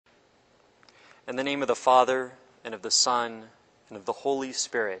In the name of the Father, and of the Son, and of the Holy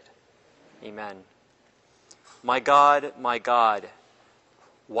Spirit. Amen. My God,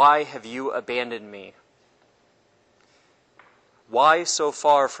 why have you abandoned me? Why so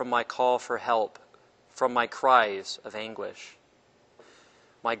far from my call for help, from my cries of anguish?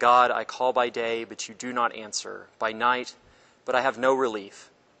 My God, I call by day, but you do not answer, by night, but I have no relief.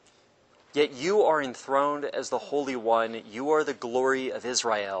 Yet you are enthroned as the Holy One, you are the glory of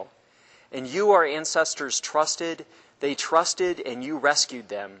Israel. And you, our ancestors, trusted, they trusted, and you rescued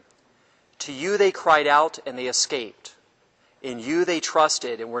them. To you they cried out, and they escaped. In you they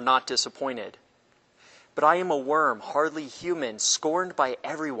trusted, and were not disappointed. But I am a worm, hardly human, scorned by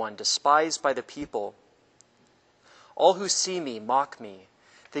everyone, despised by the people. All who see me mock me.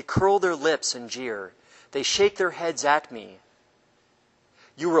 They curl their lips and jeer. They shake their heads at me.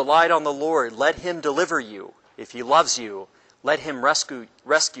 You relied on the Lord. Let him deliver you. If he loves you, let him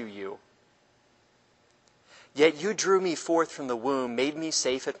rescue you. Yet you drew me forth from the womb, made me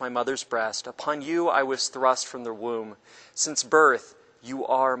safe at my mother's breast. Upon you I was thrust from the womb. Since birth, you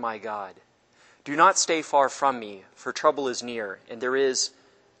are my God. Do not stay far from me, for trouble is near, and there is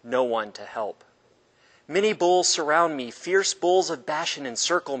no one to help. Many bulls surround me, fierce bulls of Bashan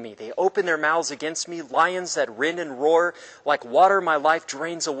encircle me. They open their mouths against me, lions that rend and roar. Like water my life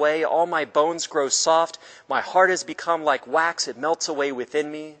drains away, all my bones grow soft. My heart has become like wax, it melts away within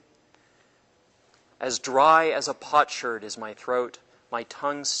me. As dry as a potsherd is my throat, my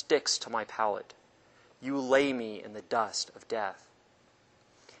tongue sticks to my palate. You lay me in the dust of death.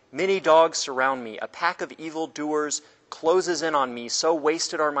 Many dogs surround me. A pack of evildoers closes in on me. So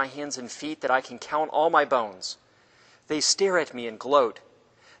wasted are my hands and feet that I can count all my bones. They stare at me and gloat.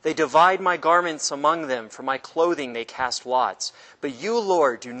 They divide my garments among them. For my clothing they cast lots. But you,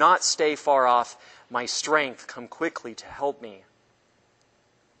 Lord, do not stay far off. My strength, come quickly to help me.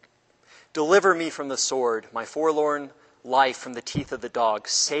 Deliver me from the sword, my forlorn life from the teeth of the dog.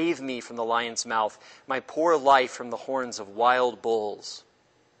 Save me from the lion's mouth, my poor life from the horns of wild bulls.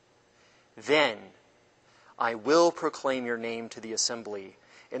 Then I will proclaim your name to the assembly.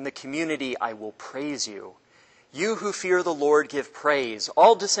 In the community I will praise you. You who fear the Lord give praise.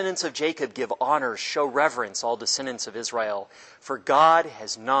 All descendants of Jacob give honor, show reverence, all descendants of Israel. For God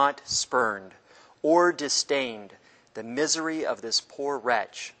has not spurned or disdained the misery of this poor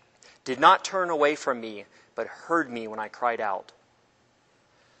wretch. Did not turn away from me, but heard me when I cried out.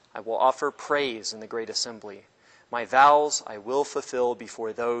 I will offer praise in the great assembly. My vows I will fulfill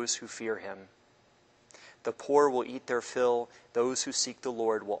before those who fear him. The poor will eat their fill. Those who seek the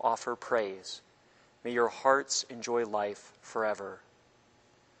Lord will offer praise. May your hearts enjoy life forever.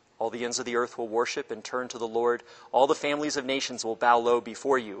 All the ends of the earth will worship and turn to the Lord. All the families of nations will bow low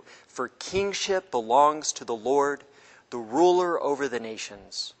before you. For kingship belongs to the Lord, the ruler over the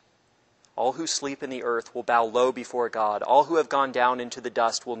nations. All who sleep in the earth will bow low before God. All who have gone down into the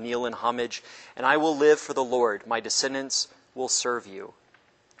dust will kneel in homage. And I will live for the Lord. My descendants will serve you.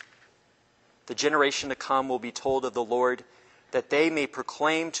 The generation to come will be told of the Lord, that they may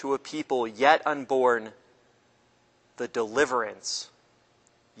proclaim to a people yet unborn the deliverance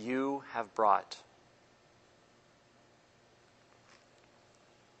you have brought.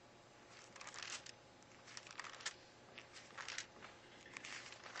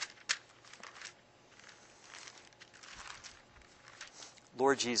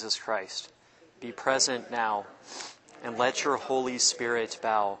 Lord Jesus Christ, be present now, and let your Holy Spirit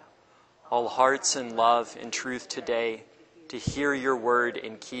bow all hearts in love and truth today to hear your word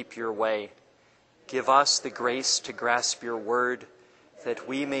and keep your way. Give us the grace to grasp your word, that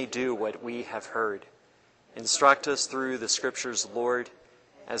we may do what we have heard. Instruct us through the Scriptures, Lord,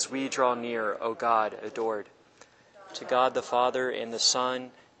 as we draw near, O God adored. To God the Father, and the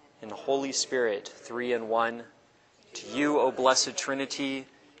Son, and the Holy Spirit, three in one. To you, O blessed Trinity,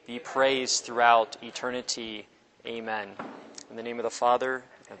 be praised throughout eternity. Amen. In the name of the Father,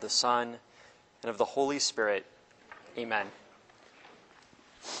 and of the Son, and of the Holy Spirit. Amen.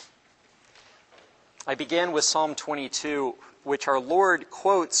 I began with Psalm 22, which our Lord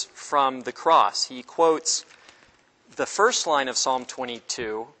quotes from the cross. He quotes the first line of Psalm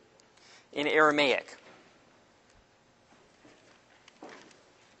 22 in Aramaic.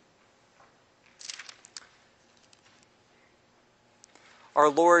 Our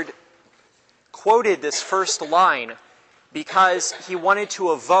Lord quoted this first line because he wanted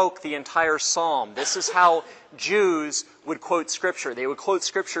to evoke the entire psalm. This is how Jews would quote Scripture. They would quote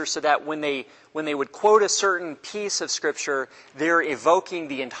Scripture so that when they would quote a certain piece of Scripture, they're evoking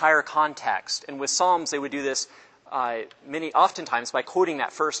the entire context. And with Psalms, they would do this oftentimes by quoting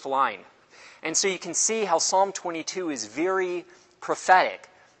that first line. And so you can see how Psalm 22 is very prophetic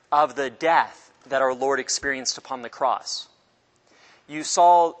of the death that our Lord experienced upon the cross. You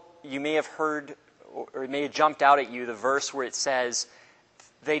may have heard, or it may have jumped out at you, the verse where it says,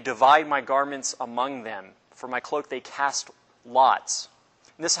 "They divide my garments among them. For my cloak they cast lots."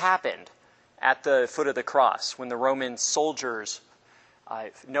 And this happened at the foot of the cross when the Roman soldiers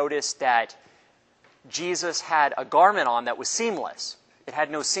noticed that Jesus had a garment on that was seamless. It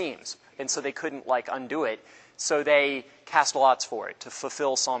had no seams, and so they couldn't undo it. So they cast lots for it to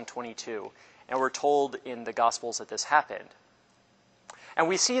fulfill Psalm 22. And we're told in the Gospels that this happened. And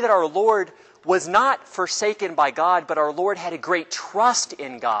we see that our Lord was not forsaken by God, but our Lord had a great trust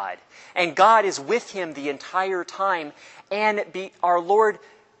in God. And God is with him the entire time. And our Lord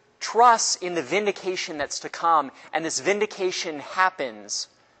trusts in the vindication that's to come. And this vindication happens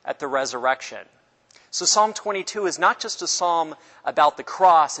at the resurrection. So Psalm 22 is not just a psalm about the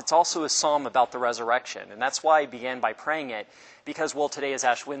cross, it's also a psalm about the resurrection. And that's why I began by praying it, because, well, today is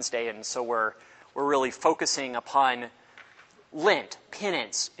Ash Wednesday, and so we're really focusing upon Lent,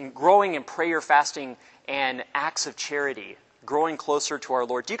 penance, and growing in prayer, fasting, and acts of charity, growing closer to our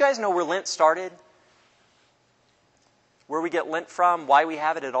Lord. Do you guys know where Lent started? Where we get Lent from? Why we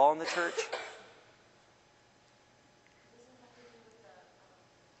have it at all in the church?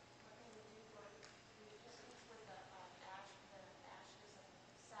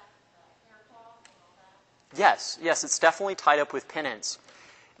 Yes, it's definitely tied up with penance.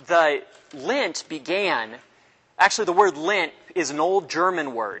 The Lent began, actually the word Lent is an old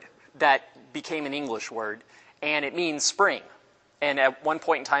German word that became an English word, and it means spring. And at one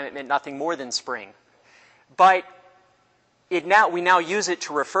point in time it meant nothing more than spring. But we now use it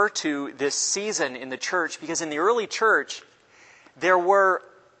to refer to this season in the church, because in the early church there were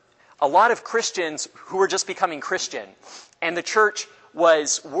a lot of Christians who were just becoming Christian, and the church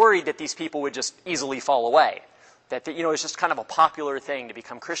was worried that these people would just easily fall away. That it's just kind of a popular thing to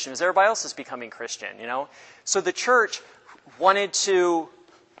become Christian, as everybody else is becoming Christian, So the church wanted to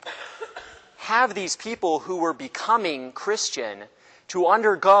have these people who were becoming Christian to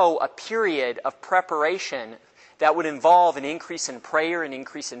undergo a period of preparation that would involve an increase in prayer, an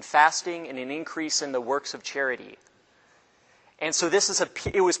increase in fasting, and an increase in the works of charity. And so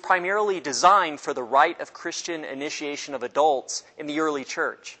it was primarily designed for the rite of Christian initiation of adults in the early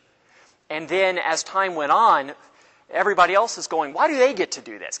church. And then as time went on, everybody else is going, why do they get to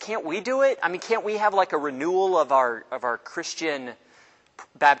do this? Can't we do it? I mean, can't we have a renewal of our Christian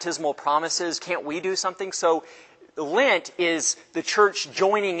baptismal promises? Can't we do something? So Lent is the church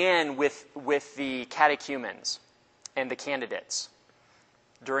joining in with the catechumens and the candidates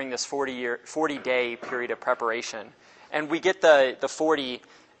during this 40-day period of preparation. And we get the 40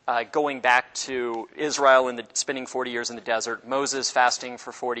 going back to Israel and spending 40 years in the desert, Moses fasting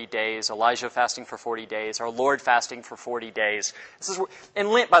for 40 days, Elijah fasting for 40 days, our Lord fasting for 40 days. And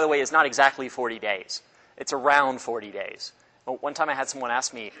Lent, by the way, is not exactly 40 days. It's around 40 days. One time I had someone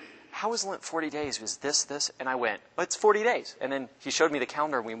ask me, how is Lent 40 days? Was this? And I went, oh, it's 40 days. And then he showed me the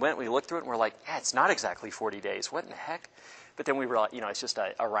calendar, and we looked through it, and we're like, yeah, it's not exactly 40 days. What in the heck? But then we realized, it's just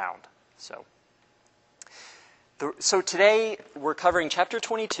around. So today we're covering chapter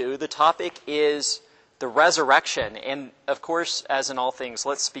 22. The topic is the resurrection. And of course, as in all things,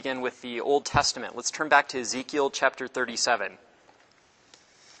 let's begin with the Old Testament. Let's turn back to Ezekiel chapter 37.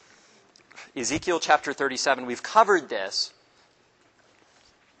 Ezekiel chapter 37. We've covered this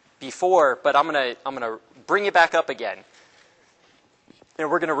before, but I'm going to bring it back up again. And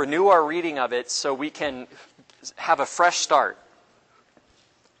we're going to renew our reading of it so we can have a fresh start.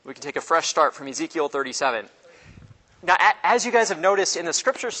 We can take a fresh start from Ezekiel 37. Now, as you guys have noticed in the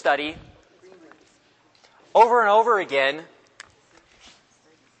scripture study, over and over again,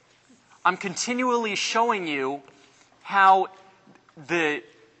 I'm continually showing you how the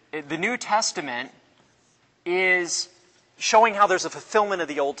New Testament is showing how there's a fulfillment of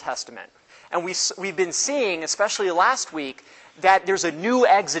the Old Testament. And we've been seeing, especially last week, that there's a new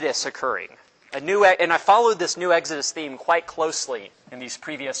Exodus occurring. And I followed this new Exodus theme quite closely in these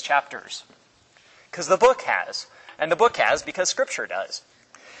previous chapters. Because the book has. And the book has because Scripture does.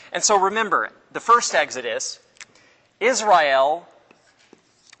 And so remember, the first Exodus, Israel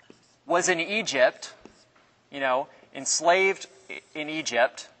was in Egypt, enslaved in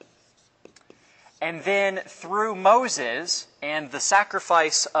Egypt. And then through Moses and the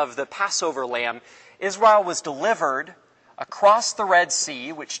sacrifice of the Passover lamb, Israel was delivered across the Red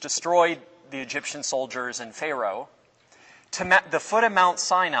Sea, which destroyed the Egyptian soldiers and Pharaoh, to the foot of Mount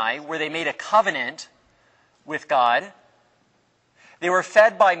Sinai, where they made a covenant with God. They were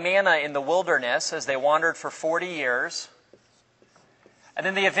fed by manna in the wilderness as they wandered for 40 years. And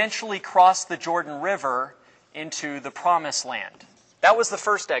then they eventually crossed the Jordan River into the Promised Land. That was the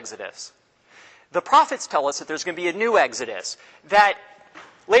first Exodus. The prophets tell us that there's going to be a new Exodus, that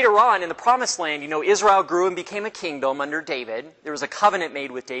later on in the Promised Land, Israel grew and became a kingdom under David. There was a covenant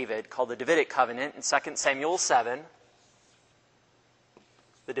made with David called the Davidic covenant in 2 Samuel 7.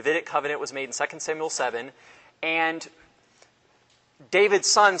 The Davidic covenant was made in 2 Samuel 7, and David's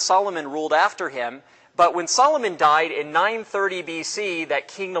son Solomon ruled after him. But when Solomon died in 930 BC, that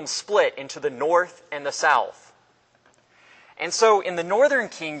kingdom split into the north and the south. And so in the northern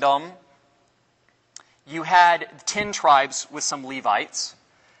kingdom, you had 10 tribes with some Levites.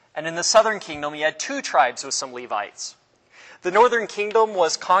 And in the southern kingdom, you had 2 tribes with some Levites. The northern kingdom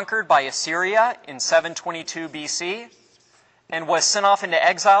was conquered by Assyria in 722 BC and was sent off into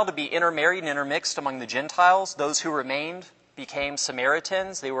exile to be intermarried and intermixed among the Gentiles. Those who remained became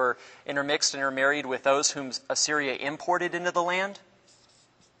Samaritans. They were intermixed and intermarried with those whom Assyria imported into the land.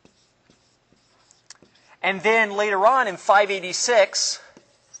 And then later on in 586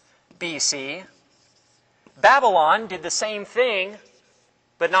 BC, Babylon did the same thing,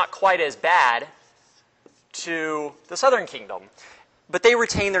 but not quite as bad, to the southern kingdom. But they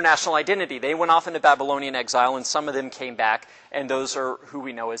retained their national identity. They went off into Babylonian exile, and some of them came back, and those are who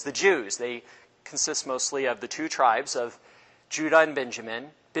we know as the Jews. They consist mostly of the 2 tribes of Judah and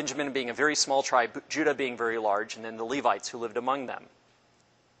Benjamin, Benjamin being a very small tribe, Judah being very large, and then the Levites who lived among them.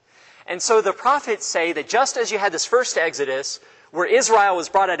 And so the prophets say that just as you had this first Exodus, where Israel was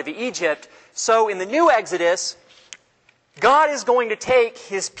brought out of Egypt, so in the new Exodus, God is going to take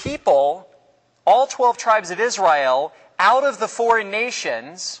his people, all 12 tribes of Israel, out of the foreign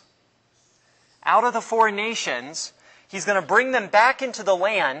nations. He's going to bring them back into the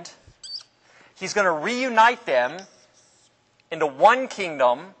land. He's going to reunite them into one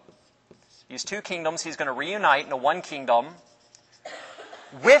kingdom. These 2 kingdoms he's going to reunite into one kingdom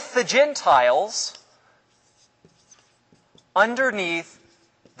with the Gentiles underneath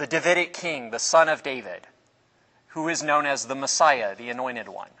the Davidic king, the son of David, who is known as the Messiah, the Anointed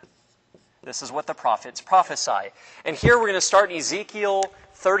One. This is what the prophets prophesy. And here we're going to start in Ezekiel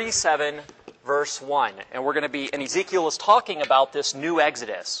 37, verse 1. And Ezekiel is talking about this new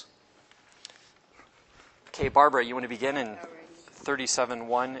Exodus. Okay, Barbara, you want to begin in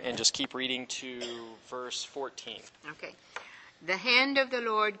 37:1 and just keep reading to verse 14. Okay. The hand of the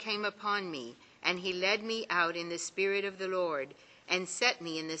Lord came upon me, and he led me out in the spirit of the Lord, and set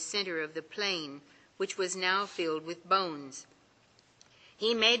me in the center of the plain, which was now filled with bones.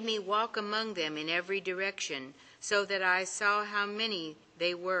 He made me walk among them in every direction, so that I saw how many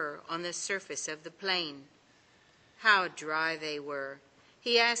they were on the surface of the plain. How dry they were.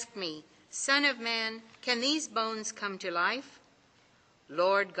 He asked me, Son of man, can these bones come to life?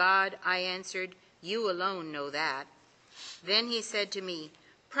 Lord God, I answered, you alone know that. Then he said to me,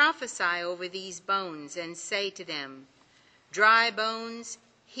 Prophesy over these bones, and say to them, Dry bones,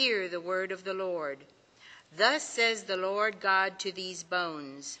 hear the word of the Lord. Thus says the Lord God to these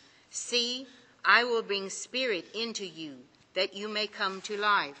bones, See, I will bring spirit into you, that you may come to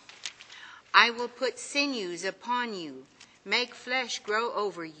life. I will put sinews upon you, make flesh grow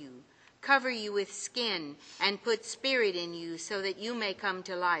over you, cover you with skin, and put spirit in you, so that you may come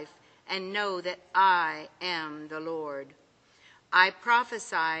to life, and know that I am the Lord. I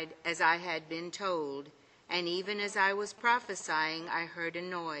prophesied as I had been told, and even as I was prophesying, I heard a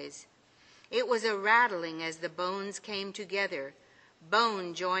noise. It was a rattling as the bones came together,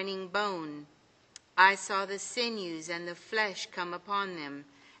 bone joining bone. I saw the sinews and the flesh come upon them,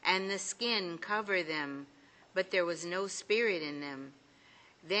 and the skin cover them, but there was no spirit in them.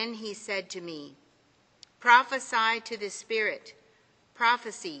 Then he said to me, Prophesy to the spirit,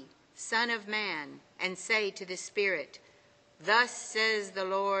 prophesy, Son of man, and say to the spirit, Thus says the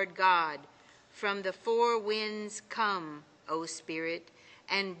Lord God, From the 4 winds come, O Spirit,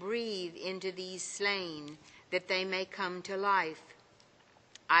 and breathe into these slain, that they may come to life.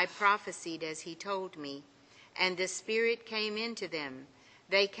 I prophesied as he told me, and the Spirit came into them.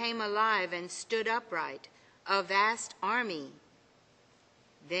 They came alive and stood upright, a vast army.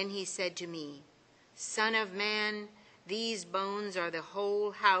 Then he said to me, Son of man, these bones are the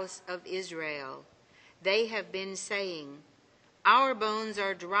whole house of Israel. They have been saying, Our bones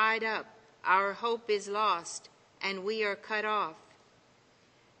are dried up, our hope is lost, and we are cut off.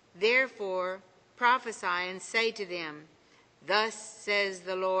 Therefore prophesy and say to them, Thus says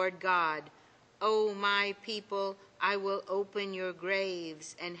the Lord God, O my people, I will open your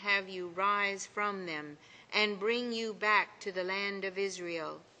graves and have you rise from them, and bring you back to the land of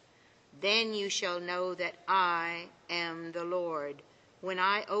Israel. Then you shall know that I am the Lord, when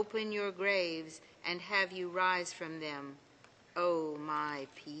I open your graves and have you rise from them, O my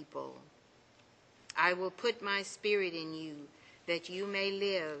people. I will put my spirit in you, that you may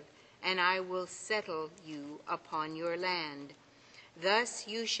live, and I will settle you upon your land. Thus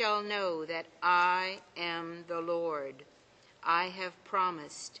you shall know that I am the Lord. I have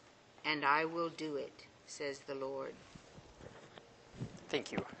promised, and I will do it, says the Lord.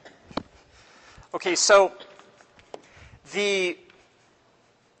 Thank you. Okay, so the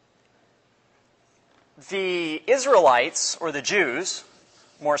Israelites, or the Jews,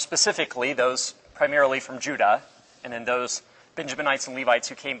 more specifically, those primarily from Judah, and then those Benjaminites and Levites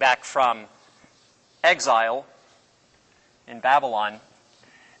who came back from exile in Babylon,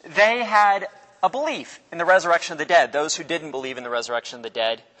 they had a belief in the resurrection of the dead. Those who didn't believe in the resurrection of the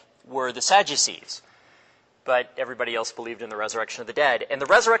dead were the Sadducees. But everybody else believed in the resurrection of the dead. And the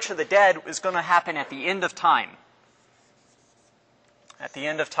resurrection of the dead was going to happen at the end of time. At the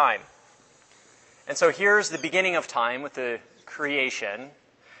end of time. And so here's the beginning of time with the creation.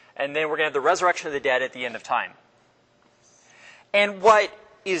 And then we're going to have the resurrection of the dead at the end of time. And what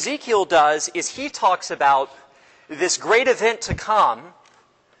Ezekiel does is he talks about this great event to come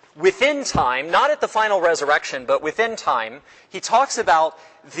within time, not at the final resurrection, but within time. He talks about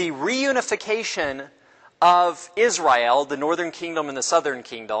the reunification of Israel, the northern kingdom and the southern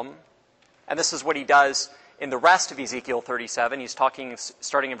kingdom. And this is what he does in the rest of Ezekiel 37. He's talking,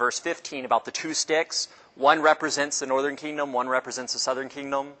 starting in verse 15, about the two sticks. One represents the northern kingdom, one represents the southern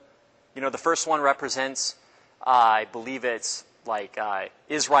kingdom. You know, the first one represents, I believe it's like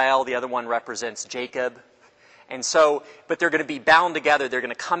Israel. The other one represents Jacob. And so, but they're going to be bound together. They're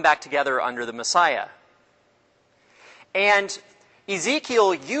going to come back together under the Messiah. And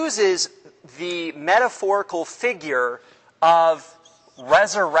Ezekiel uses the metaphorical figure of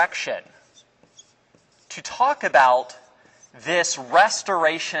resurrection to talk about this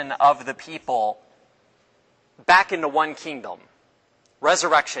restoration of the people back into one kingdom.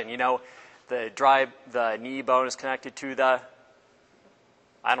 Resurrection, you know, the knee bone is connected to the,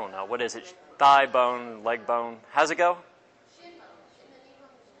 I don't know, what is it? Thigh bone, leg bone. How's it go?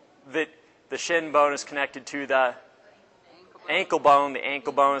 The shin bone is connected to the ankle bone. The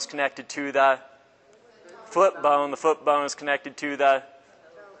ankle bone is connected to the foot bone. The foot bone is connected to the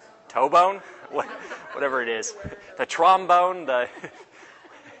toe bone. Whatever it is. The trombone.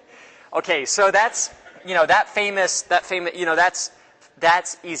 Okay, so that's, you know, that's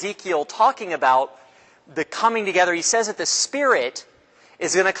Ezekiel talking about the coming together. He says that the Spirit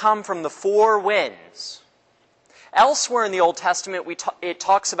is going to come from the four winds. Elsewhere in the Old Testament, it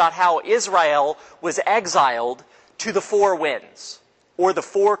talks about how Israel was exiled to the four winds, or the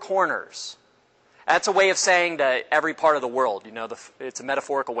four corners. That's a way of saying to every part of the world. You know, it's a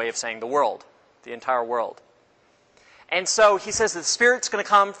metaphorical way of saying the world, the entire world. And so he says that the Spirit's going to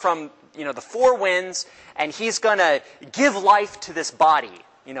come from, you know, the four winds, and he's going to give life to this body,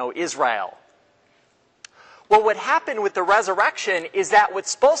 you know, Israel. Well, what happened with the resurrection is that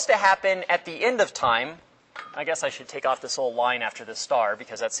what's supposed to happen at the end of time, I guess I should take off this little line after the star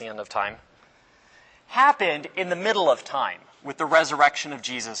because that's the end of time, happened in the middle of time with the resurrection of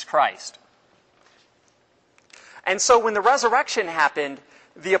Jesus Christ. And so when the resurrection happened,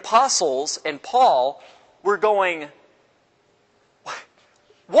 the apostles and Paul were going,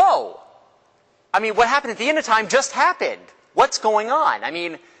 whoa! I mean, what happened at the end of time just happened. What's going on? I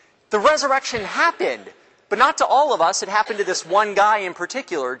mean, the resurrection happened. But not to all of us. It happened to this one guy in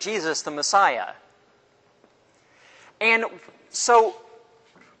particular, Jesus the Messiah. And so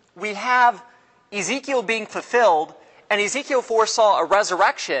we have Ezekiel being fulfilled, and Ezekiel foresaw a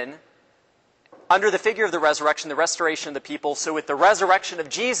resurrection under the figure of the resurrection, the restoration of the people. So with the resurrection of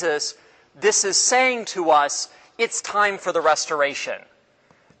Jesus, this is saying to us, it's time for the restoration.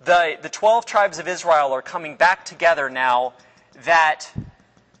 The 12 tribes of Israel are coming back together now that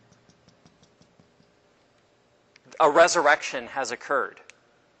a resurrection has occurred.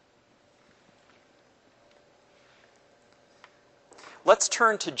 Let's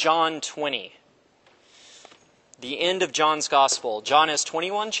turn to John 20. The end of John's Gospel. John has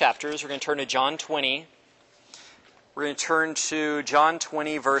 21 chapters. We're going to turn to John 20. We're going to turn to John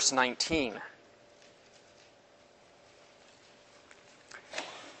 20, verse 19.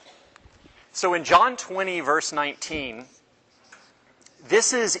 So in John 20, verse 19,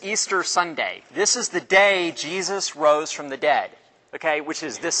 this is Easter Sunday. This is the day Jesus rose from the dead. Okay, which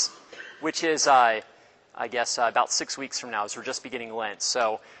is I guess about 6 weeks from now, as we're just beginning Lent.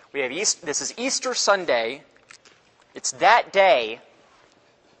 So we have this is Easter Sunday. It's that day.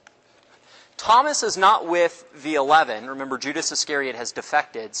 Thomas is not with the 11. Remember, Judas Iscariot has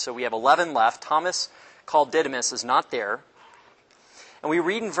defected, so we have 11 left. Thomas, called Didymus, is not there. And we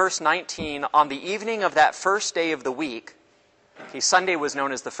read in verse 19, on the evening of that first day of the week, okay, Sunday was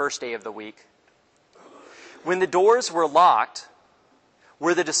known as the first day of the week, when the doors were locked,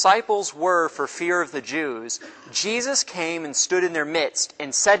 where the disciples were for fear of the Jews, Jesus came and stood in their midst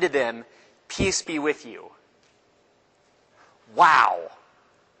and said to them, "Peace be with you." Wow.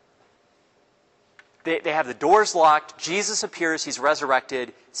 They have the doors locked. Jesus appears. He's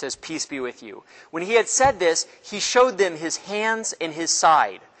resurrected. Says, "Peace be with you." When he had said this, he showed them his hands and his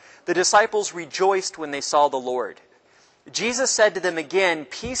side. The disciples rejoiced when they saw the Lord. Jesus said to them again,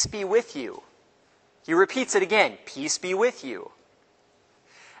 "Peace be with you." He repeats it again, "Peace be with you.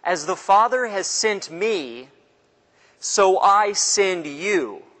 As the Father has sent me, so I send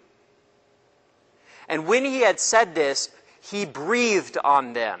you." And when he had said this, he breathed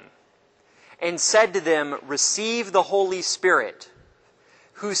on them and said to them, "Receive the Holy Spirit.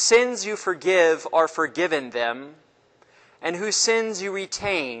 Whose sins you forgive are forgiven them, and whose sins you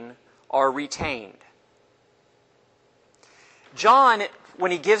retain are retained." John,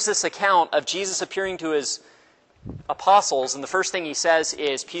 when he gives this account of Jesus appearing to his apostles, and the first thing he says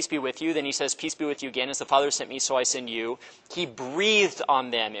is, "Peace be with you." Then he says, "Peace be with you again. As the Father sent me, so I send you." He breathed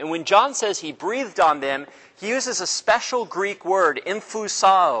on them. And when John says he breathed on them, he uses a special Greek word,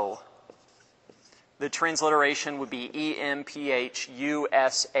 emphusao. The transliteration would be E-M-P-H-U-S-A-O,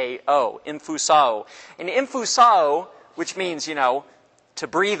 emphusao. And emphusao, which means, to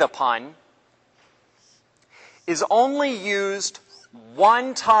breathe upon, is only used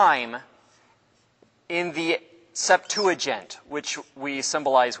one time in the Septuagint, which we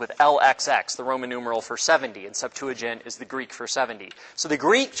symbolize with LXX, the Roman numeral for 70, and Septuagint is the Greek for 70. So the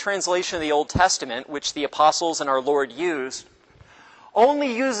Greek translation of the Old Testament, which the apostles and our Lord used,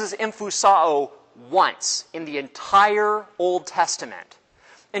 only uses emphusao once in the entire Old Testament.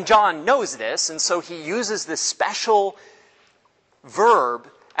 And John knows this, and so he uses this special verb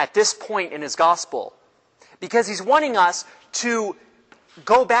at this point in his gospel, because he's wanting us to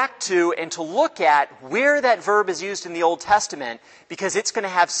go back to and to look at where that verb is used in the Old Testament, because it's going to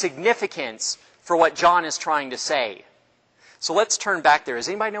have significance for what John is trying to say. So let's turn back there. Does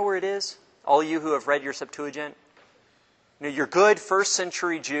anybody know where it is? All you who have read your Septuagint? You're good first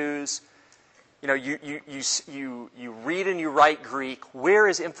century Jews. You read and you write Greek. Where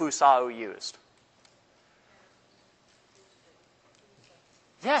is emphusao used?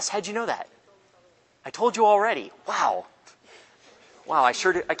 Yes, how'd you know that? I told you already. Wow. Wow, I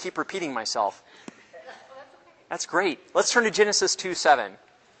keep repeating myself. That's great. Let's turn to Genesis 2:7.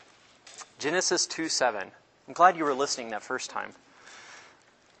 Genesis 2:7. I'm glad you were listening that first time.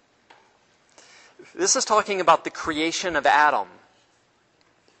 This is talking about the creation of Adam.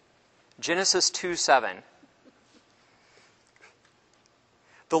 Genesis 2:7.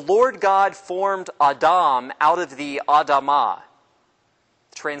 The Lord God formed Adam out of the Adamah.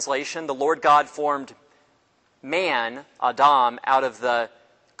 Translation, the Lord God formed man, Adam, out of the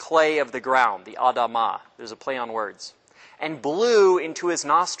clay of the ground, the Adamah. There's a play on words. And blew into his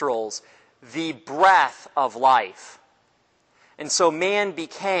nostrils the breath of life. And so man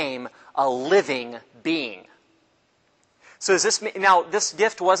became a living being. So this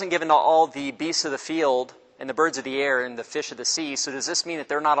gift wasn't given to all the beasts of the field and the birds of the air and the fish of the sea. So does this mean that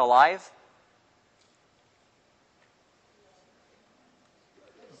they're not alive?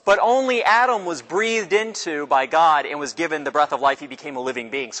 But only Adam was breathed into by God and was given the breath of life. He became a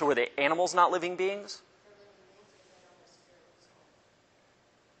living being. So were the animals not living beings?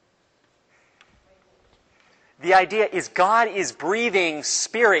 The idea is God is breathing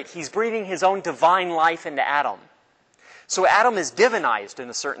spirit. He's breathing his own divine life into Adam. So Adam is divinized in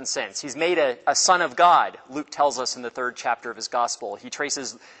a certain sense. He's made a son of God, Luke tells us in the 3rd chapter of his gospel. He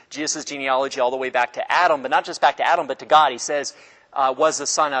traces Jesus' genealogy all the way back to Adam, but not just back to Adam, but to God. He says, was the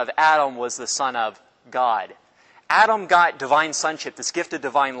son of Adam, was the son of God. Adam got divine sonship, this gift of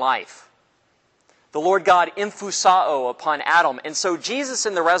divine life. The Lord God emphusao upon Adam. And so Jesus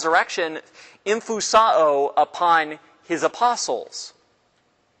in the resurrection emphusao upon his apostles.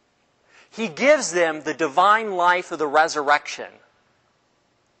 He gives them the divine life of the resurrection.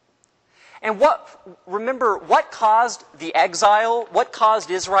 And remember, what caused the exile? What caused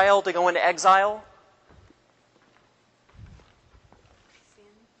Israel to go into exile?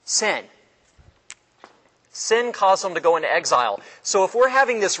 Sin. Sin caused them to go into exile. So if we're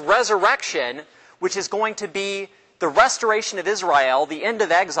having this resurrection, which is going to be the restoration of Israel, the end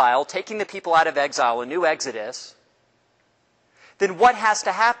of exile, taking the people out of exile, a new exodus, then what has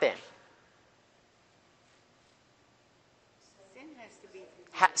to happen?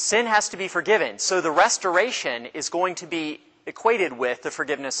 Sin has to be forgiven. So the restoration is going to be equated with the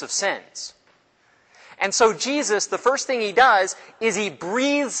forgiveness of sins. And so Jesus, the first thing he does is he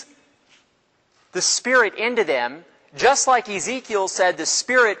breathes the Spirit into them, just like Ezekiel said the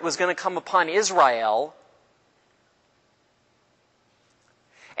Spirit was going to come upon Israel.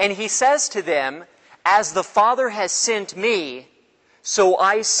 And he says to them, as the Father has sent me, so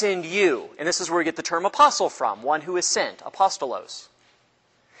I send you. And this is where we get the term apostle from, one who is sent, apostolos.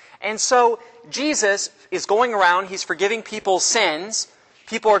 And so Jesus is going around, he's forgiving people's sins.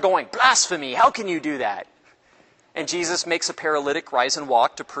 People are going, blasphemy, how can you do that? And Jesus makes a paralytic rise and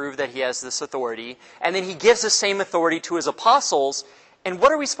walk to prove that he has this authority. And then he gives the same authority to his apostles. And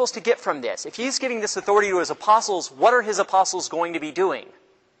what are we supposed to get from this? If he's giving this authority to his apostles, what are his apostles going to be doing?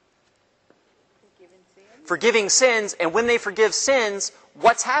 Forgiving sins. And when they forgive sins,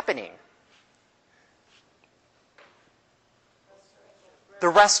 what's happening? The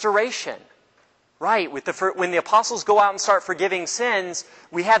restoration. Right. When the apostles go out and start forgiving sins,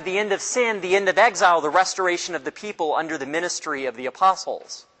 we have the end of sin, the end of exile, the restoration of the people under the ministry of the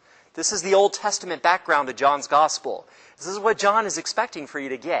apostles. This is the Old Testament background of John's Gospel. This is what John is expecting for you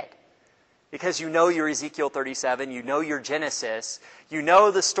to get. Because you know your Ezekiel 37, you know your Genesis, you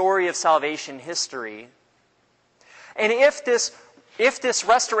know the story of salvation history. And if this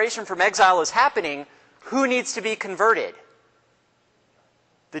restoration from exile is happening, who needs to be converted?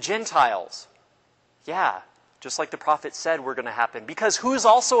 The Gentiles. Yeah, just like the prophet said were going to happen. Because who's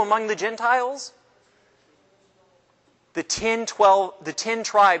also among the Gentiles? The 10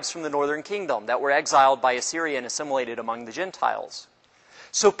 tribes from the northern kingdom that were exiled by Assyria and assimilated among the Gentiles.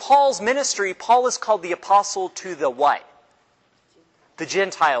 So Paul's ministry, Paul is called the apostle to the what? The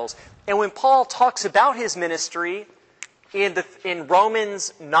Gentiles. And when Paul talks about his ministry in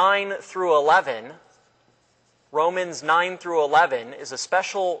Romans 9 through 11, Romans 9 through 11 is a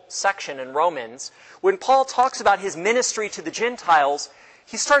special section in Romans. When Paul talks about his ministry to the Gentiles,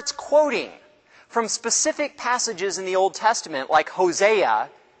 he starts quoting from specific passages in the Old Testament, like Hosea,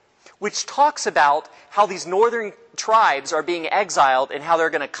 which talks about how these northern tribes are being exiled and how they're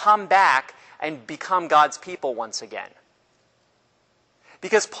going to come back and become God's people once again.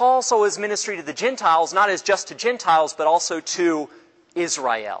 Because Paul saw his ministry to the Gentiles not as just to Gentiles, but also to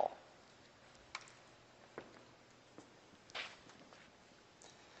Israel.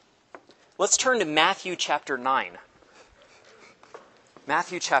 Let's turn to Matthew chapter 9.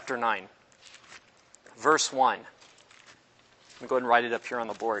 Matthew chapter 9, verse 1. I'm going to go ahead and write it up here on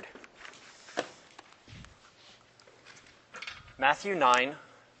the board. Matthew 9,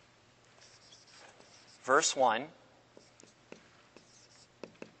 verse 1.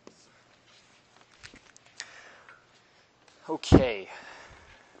 Okay.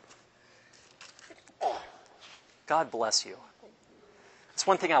 God bless you. It's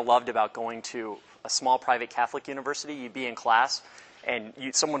one thing I loved about going to a small private Catholic university. You'd be in class, and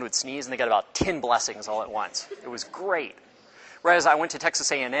someone would sneeze, and they got about 10 blessings all at once. It was great. Whereas I went to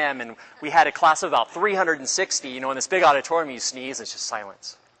Texas A&M, and we had a class of about 360. In this big auditorium, you sneeze, it's just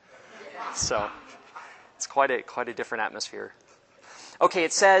silence. So it's quite a different atmosphere. Okay,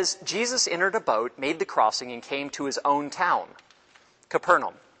 it says, Jesus entered a boat, made the crossing, and came to his own town,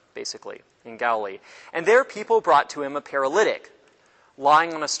 Capernaum, basically, in Galilee. And there people brought to him a paralytic,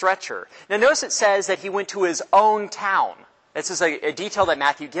 lying on a stretcher. Now notice it says that he went to his own town. This is a detail that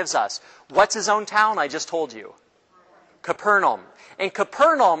Matthew gives us. What's his own town? I just told you. Capernaum. And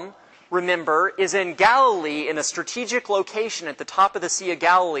Capernaum, remember, is in Galilee, in a strategic location at the top of the Sea of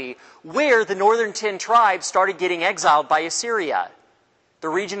Galilee, where the northern 10 tribes started getting exiled by Assyria, the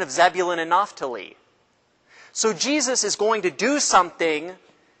region of Zebulun and Naphtali. So Jesus is going to do something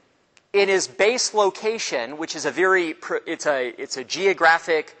in his base location, which is it's a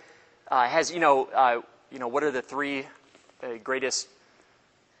geographic, what are the three greatest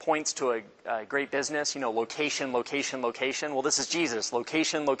points to a great business? Location, location, location. Well, this is Jesus.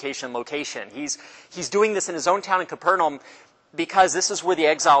 Location, location, location. He's doing this in his own town in Capernaum because this is where the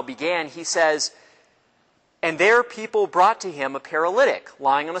exile began. He says, and there people brought to him a paralytic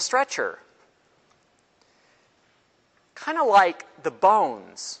lying on a stretcher. Kind of like the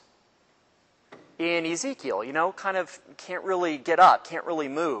bones in Ezekiel, kind of can't really get up, can't really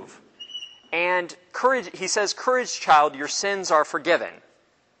move. And he says, courage, child, your sins are forgiven.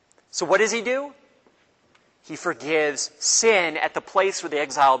 So what does he do? He forgives sin at the place where the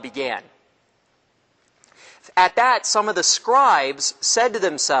exile began. At that, some of the scribes said to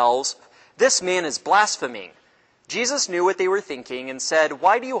themselves, this man is blaspheming. Jesus knew what they were thinking and said,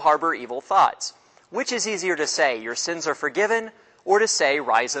 why do you harbor evil thoughts? Which is easier to say, your sins are forgiven, or to say,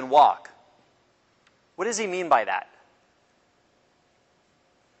 rise and walk? What does he mean by that?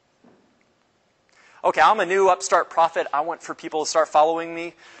 Okay, I'm a new upstart prophet. I want for people to start following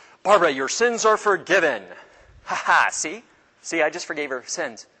me. Barbara, your sins are forgiven. Ha-ha, see? See, I just forgave her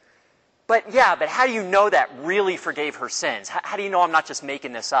sins. But how do you know that really forgave her sins? How do you know I'm not just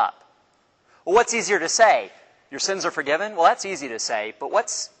making this up? Well, what's easier to say? Your sins are forgiven? Well, that's easy to say, but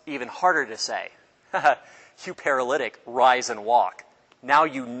what's even harder to say? You paralytic, rise and walk. Now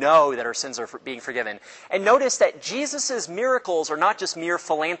you know that our sins are being forgiven. And notice that Jesus' miracles are not just mere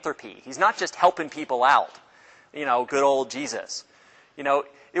philanthropy. He's not just helping people out. Good old Jesus.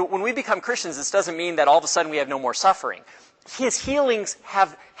 When we become Christians, this doesn't mean that all of a sudden we have no more suffering. His healings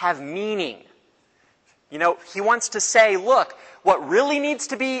have meaning. He wants to say, look, what really needs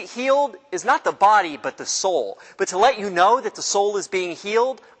to be healed is not the body, but the soul. But to let you know that the soul is being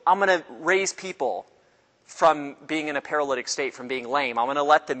healed, I'm going to raise people from being in a paralytic state, from being lame. I'm going to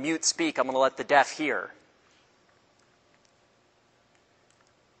let the mute speak. I'm going to let the deaf hear.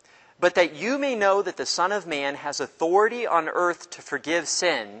 But that you may know that the Son of Man has authority on earth to forgive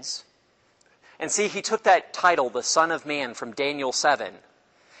sins. And see, he took that title, the Son of Man, from Daniel 7.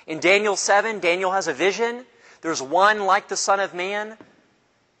 In Daniel 7, Daniel has a vision. There's one like the Son of Man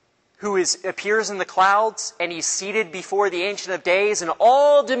who appears in the clouds, and he's seated before the Ancient of Days, and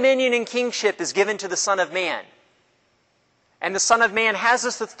all dominion and kingship is given to the Son of Man. And the Son of Man has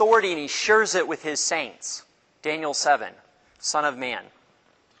this authority, and he shares it with his saints. Daniel 7, Son of Man.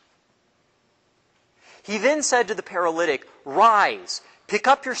 He then said to the paralytic, rise, pick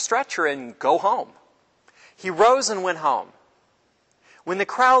up your stretcher, and go home. He rose and went home. When the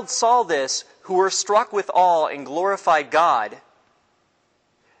crowd saw this, who were struck with awe and glorified God,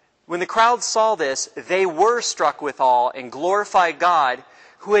 when the crowd saw this, they were struck with awe and glorified God,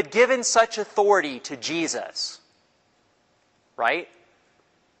 who had given such authority to Jesus. Right?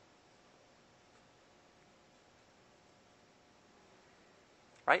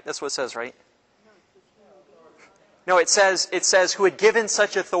 Right? That's what it says, right? No, it says who had given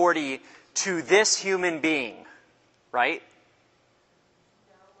such authority to this human being. Right?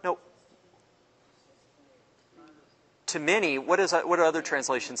 No. To many, what do other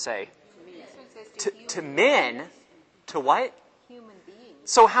translations say? To men? To what? Human beings.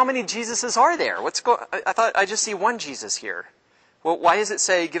 So how many Jesuses are there? I thought I just see one Jesus here. Well, why does it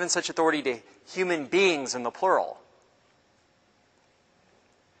say given such authority to human beings in the plural?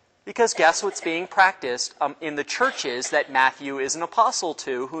 Because guess what's being practiced in the churches that Matthew is an apostle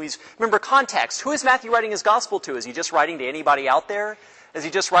to? Remember context. Who is Matthew writing his gospel to? Is he just writing to anybody out there? Is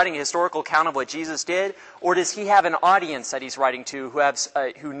he just writing a historical account of what Jesus did? Or does he have an audience that he's writing to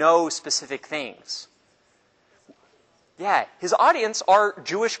who know specific things? Yeah, his audience are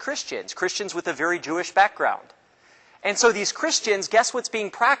Jewish Christians, Christians with a very Jewish background. And so these Christians, guess what's being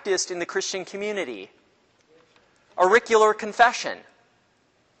practiced in the Christian community? Auricular confession.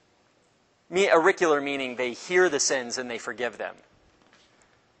 Auricular meaning they hear the sins and they forgive them.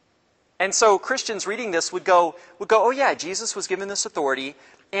 And so Christians reading this would go, oh yeah, Jesus was given this authority.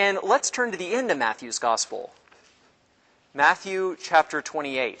 And let's turn to the end of Matthew's gospel. Matthew chapter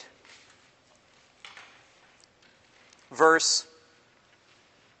 28. Verse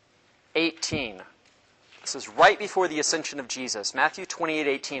 18. This is right before the ascension of Jesus. Matthew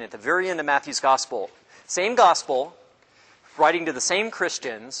 28:18, at the very end of Matthew's gospel. Same gospel, writing to the same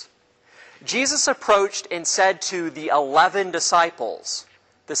Christians. Jesus approached and said to the 11 disciples,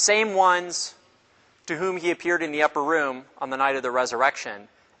 the same ones to whom he appeared in the upper room on the night of the resurrection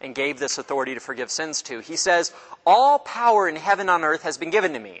and gave this authority to forgive sins to. He says, all power in heaven and on earth has been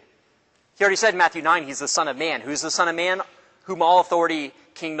given to me. He already said in Matthew 9, he's the Son of Man. Who's the Son of Man? Whom all authority,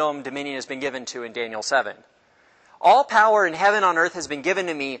 kingdom, dominion has been given to in Daniel 7. All power in heaven and on earth has been given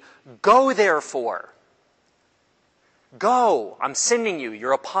to me. Go therefore. Go. I'm sending you,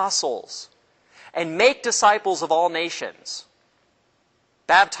 your apostles. And make disciples of all nations,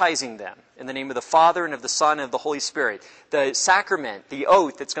 baptizing them in the name of the Father and of the Son and of the Holy Spirit. The sacrament, the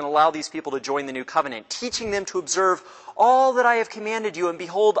oath that's going to allow these people to join the new covenant, teaching them to observe all that I have commanded you, and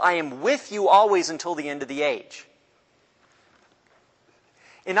behold, I am with you always until the end of the age.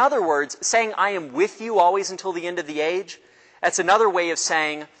 In other words, saying I am with you always until the end of the age, that's another way of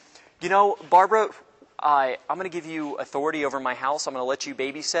saying, Barbara, I'm going to give you authority over my house. I'm going to let you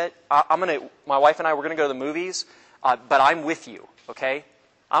babysit. My wife and I, we're going to go to the movies, but I'm with you, okay?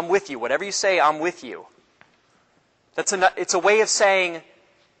 I'm with you. Whatever you say, I'm with you. It's a way of saying,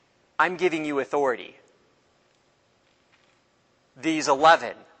 I'm giving you authority. These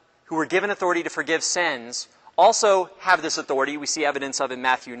 11, who were given authority to forgive sins, also have this authority. We see evidence of in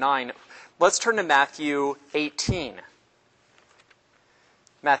Matthew 9. Let's turn to Matthew 18.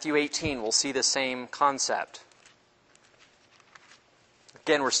 Matthew 18, we'll see the same concept.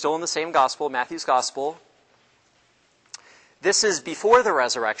 Again, we're still in the same gospel, Matthew's gospel. This is before the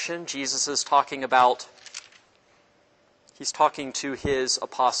resurrection. Jesus is talking to his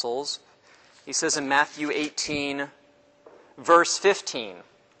apostles. He says in Matthew 18, verse 15.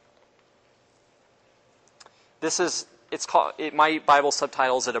 my Bible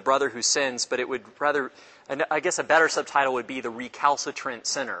subtitles it a brother who sins, but it would rather, I guess a better subtitle would be the recalcitrant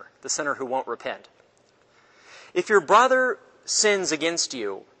sinner, the sinner who won't repent. If your brother sins against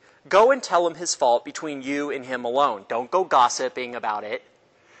you, go and tell him his fault between you and him alone. Don't go gossiping about it.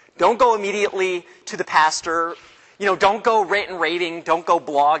 Don't go immediately to the pastor. Don't go rant and raving. Don't go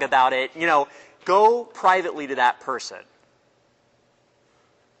blog about it. Go privately to that person.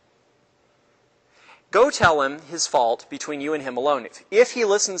 Go tell him his fault between you and him alone. If he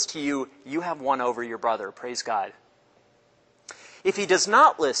listens to you, you have won over your brother. Praise God. If he does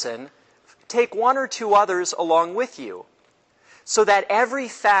not listen, take one or two others along with you, so that every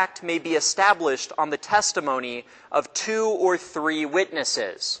fact may be established on the testimony of 2 or 3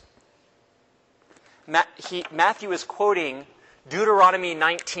 witnesses. Matthew is quoting Deuteronomy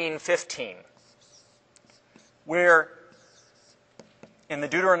 19:15, where in the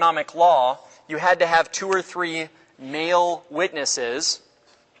Deuteronomic law, you had to have 2 or 3 male witnesses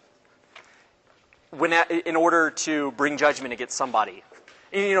in order to bring judgment against somebody.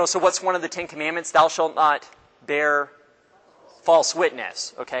 So what's one of the 10 commandments? Thou shalt not bear false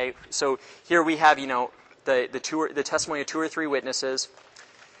witness. Okay, so here we have, the testimony of 2 or 3 witnesses.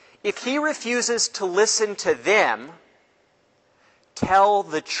 If he refuses to listen to them, tell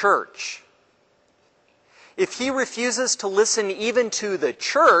the church. If he refuses to listen even to the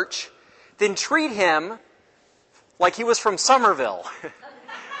church, then treat him like he was from Somerville.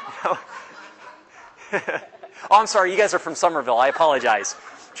 Oh, I'm sorry, you guys are from Somerville. I apologize.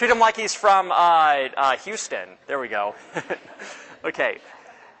 Treat him like he's from Houston. There we go. Okay.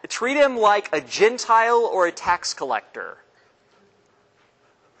 Treat him like a Gentile or a tax collector.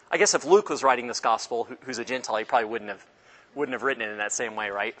 I guess if Luke was writing this gospel, who's a Gentile, he probably wouldn't have written it in that same way,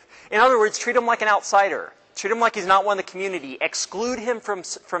 right? In other words, treat him like an outsider. Treat him like he's not one of the community. Exclude him from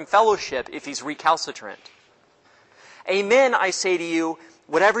fellowship if he's recalcitrant. Amen, I say to you,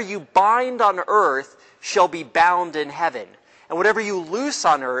 whatever you bind on earth shall be bound in heaven, and whatever you loose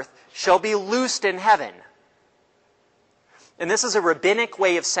on earth shall be loosed in heaven. And this is a rabbinic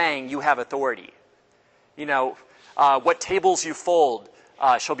way of saying you have authority. What tables you fold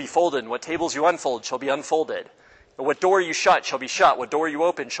shall be folded, and what tables you unfold shall be unfolded. What door you shut shall be shut. What door you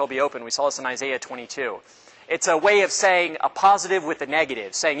open shall be open. We saw this in Isaiah 22. It's a way of saying a positive with a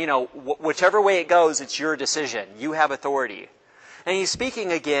negative, saying, whichever way it goes, it's your decision. You have authority. And he's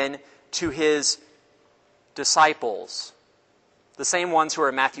speaking again to his disciples, the same ones who are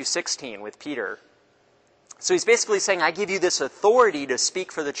in Matthew 16 with Peter. So he's basically saying, I give you this authority to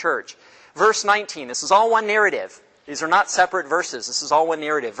speak for the church. Verse 19, this is all one narrative. These are not separate verses. This is all one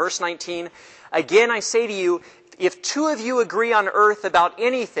narrative. Verse 19, again I say to you, if 2 of you agree on earth about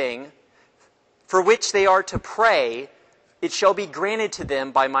anything for which they are to pray, it shall be granted to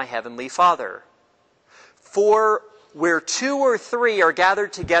them by my heavenly Father. For where 2 or 3 are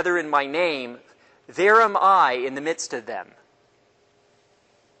gathered together in my name, there am I in the midst of them.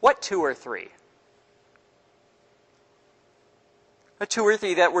 What 2 or 3? The 2 or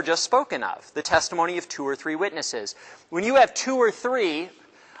 3 that were just spoken of. The testimony of 2 or 3 witnesses. When you have 2 or 3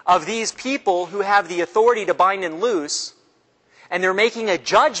 of these people who have the authority to bind and loose, and they're making a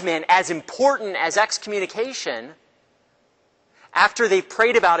judgment as important as excommunication after they've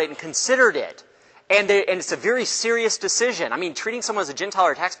prayed about it and considered it, and it's a very serious decision. I mean, treating someone as a Gentile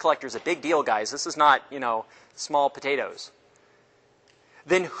or a tax collector is a big deal, guys. This is not, small potatoes.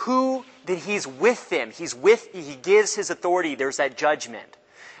 Then he's with them. He gives his authority. There's that judgment.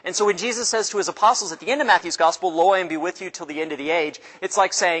 And so when Jesus says to his apostles at the end of Matthew's gospel, lo, I am be with you till the end of the age, it's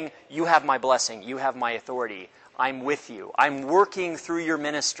like saying, you have my blessing. You have my authority. I'm with you. I'm working through your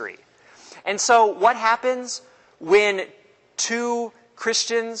ministry. And so what happens when 2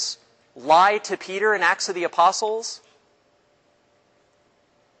 Christians lie to Peter in Acts of the Apostles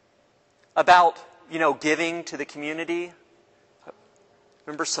about, giving to the community?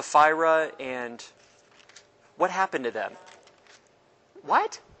 Remember Sapphira and what happened to them?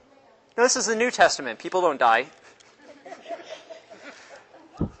 What? No, this is the New Testament. People don't die.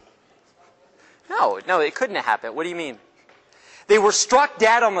 No, it couldn't have happened. What do you mean? They were struck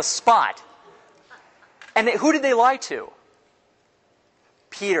dead on the spot. And who did they lie to?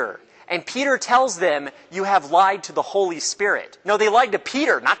 Peter. And Peter tells them, you have lied to the Holy Spirit. No, they lied to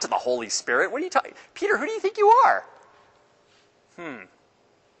Peter, not to the Holy Spirit. What are you talking? Peter, who do you think you are?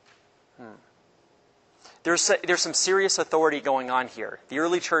 There's some serious authority going on here. The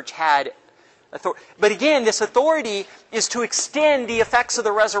early church had authority. But again, this authority is to extend the effects of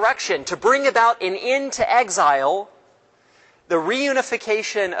the resurrection, to bring about an end to exile, the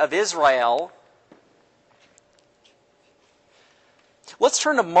reunification of Israel. Let's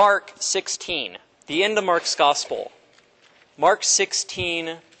turn to Mark 16. The end of Mark's Gospel. Mark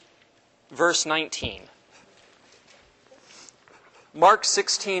 16, verse 19. Mark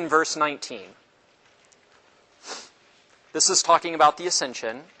 16, verse 19. This is talking about the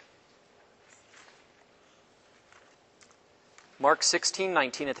ascension. Mark 16,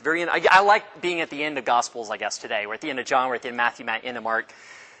 19, at the very end. I like being at the end of Gospels, I guess, today. We're at the end of John, we're at the end of Matthew, end of Mark.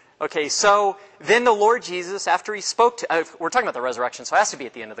 Okay, so then the Lord Jesus, after he spoke to... we're talking about the resurrection, so it has to be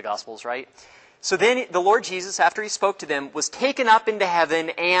at the end of the Gospels, right? So then the Lord Jesus, after he spoke to them, was taken up into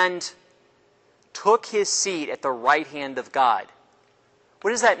heaven and took his seat at the right hand of God. What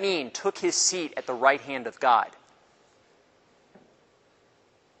does that mean, took his seat at the right hand of God?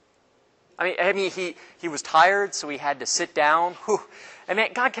 I mean, he was tired, so he had to sit down. Whew. I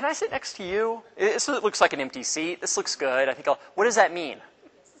mean, God, can I sit next to you? This looks like an empty seat. This looks good. I think what does that mean?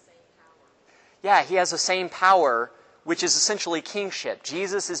 It's the same power. Yeah, he has the same power, which is essentially kingship.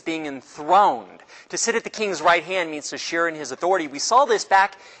 Jesus is being enthroned. To sit at the king's right hand means to share in his authority. We saw this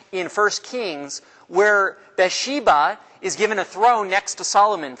back in 1 Kings, where Bathsheba is given a throne next to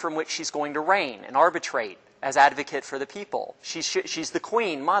Solomon from which she's going to reign and arbitrate as advocate for the people. She's the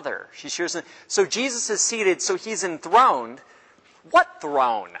queen mother. So Jesus is seated, so he's enthroned. What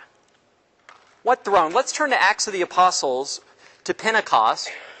throne? What throne? Let's turn to Acts of the Apostles, to Pentecost.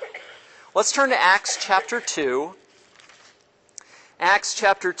 Let's turn to Acts chapter 2. Acts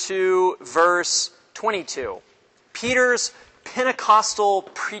chapter 2, verse 22. Peter's Pentecostal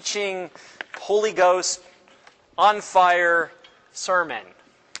preaching, Holy Ghost, on fire sermon.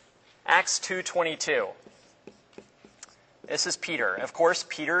 Acts 2:22. This is Peter. Of course,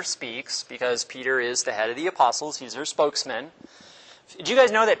 Peter speaks because Peter is the head of the apostles. He's their spokesman. Did you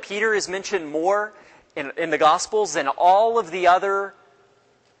guys know that Peter is mentioned more in the Gospels than all of the other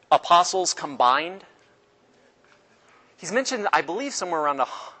apostles combined? He's mentioned, I believe, somewhere around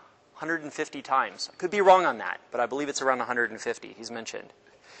 150 times. I could be wrong on that, but I believe it's around 150 he's mentioned.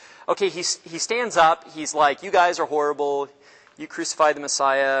 Okay, he stands up. He's like, you guys are horrible. You crucified the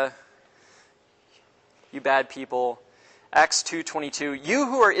Messiah. You bad people. Acts 2:22, you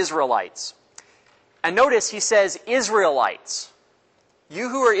who are Israelites. And notice he says Israelites. You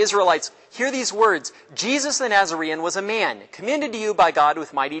who are Israelites, hear these words. Jesus the Nazarene was a man, commended to you by God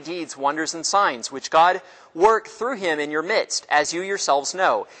with mighty deeds, wonders, and signs, which God worked through him in your midst, as you yourselves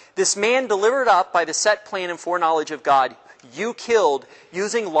know. This man delivered up by the set plan and foreknowledge of God, you killed,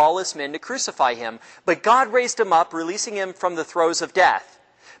 using lawless men to crucify him. But God raised him up, releasing him from the throes of death,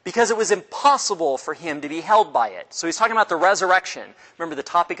 because it was impossible for him to be held by it. So he's talking about the resurrection. Remember, the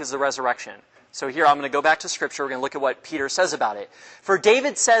topic is the resurrection. So here, I'm going to go back to Scripture. We're going to look at what Peter says about it. For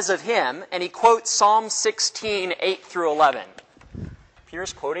David says of him, and he quotes Psalm 16, 8 through 11.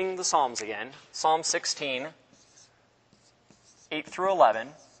 Peter's quoting the Psalms again. Psalm 16, 8 through 11.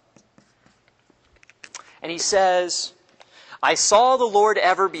 And he says, I saw the Lord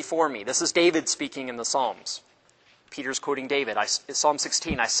ever before me. This is David speaking in the Psalms. Peter's quoting David. Psalm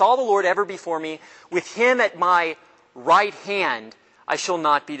 16, I saw the Lord ever before me. With him at my right hand I shall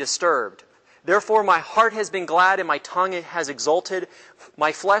not be disturbed. Therefore my heart has been glad and my tongue has exulted.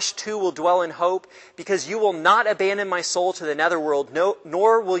 My flesh too will dwell in hope, because you will not abandon my soul to the netherworld,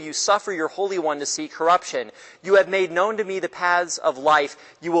 nor will you suffer your Holy One to see corruption. You have made known to me the paths of life.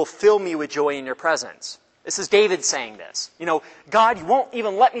 You will fill me with joy in your presence. This is David saying this. You know, God, you won't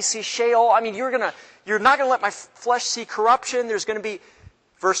even let me see Sheol. I mean, you're not going to let my flesh see corruption. There's going to be...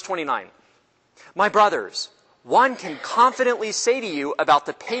 Verse 29. My brothers, one can confidently say to you about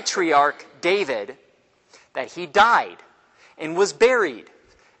the patriarch David that he died and was buried,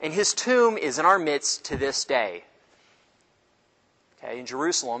 and his tomb is in our midst to this day. Okay, in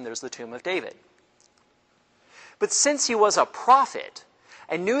Jerusalem, there's the tomb of David. But since he was a prophet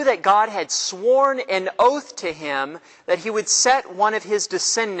and knew that God had sworn an oath to him that he would set one of his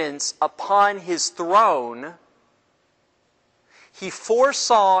descendants upon his throne, he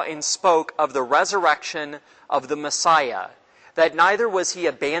foresaw and spoke of the resurrection of the Messiah, that neither was he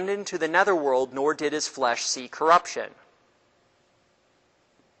abandoned to the netherworld, nor did his flesh see corruption.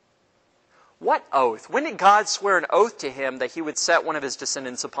 What oath? When did God swear an oath to him that he would set one of his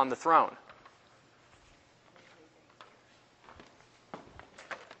descendants upon the throne?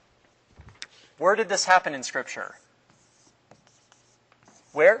 Where did this happen in Scripture?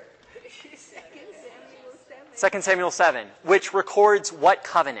 Where? 2 Samuel 7, which records what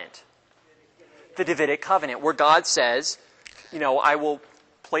covenant? The Davidic covenant, where God says, I will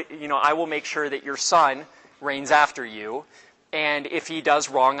make sure that your son reigns after you, and if he does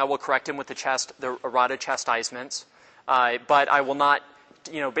wrong, I will correct him with the rod of chastisements, but I will not,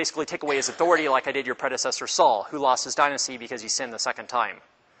 basically take away his authority like I did your predecessor Saul, who lost his dynasty because he sinned the second time.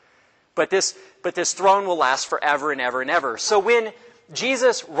 But this throne will last forever and ever and ever. So when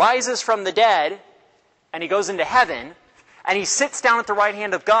Jesus rises from the dead and he goes into heaven and he sits down at the right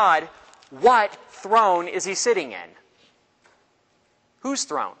hand of God, what throne is he sitting in? Whose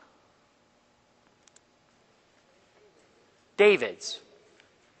throne? David's.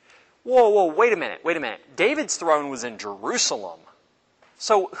 Whoa, wait a minute. David's throne was in Jerusalem.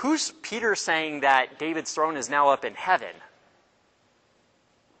 So who's Peter saying that David's throne is now up in heaven?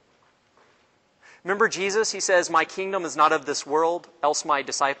 Remember Jesus? He says, my kingdom is not of this world, else my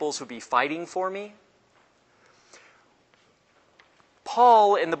disciples would be fighting for me.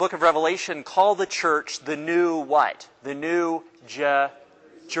 Paul, in the book of Revelation, called the church the new what? The new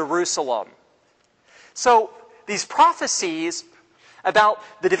Jerusalem. So these prophecies about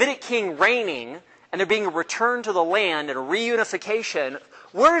the Davidic king reigning and there being a return to the land and a reunification,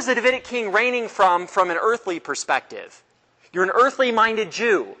 where is the Davidic king reigning from an earthly perspective? You're an earthly-minded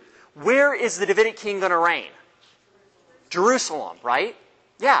Jew. Where is the Davidic king going to reign? Jerusalem, right?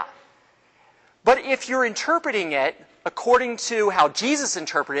 Yeah. But if you're interpreting it according to how Jesus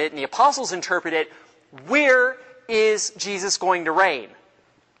interpreted it and the apostles interpret it, where is Jesus going to reign?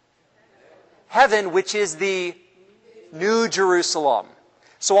 Heaven, which is the New Jerusalem.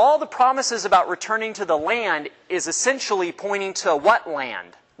 So all the promises about returning to the land is essentially pointing to what land?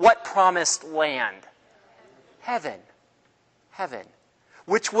 What promised land? Heaven. Heaven.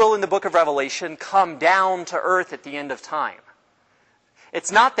 Which will, in the book of Revelation, come down to earth at the end of time.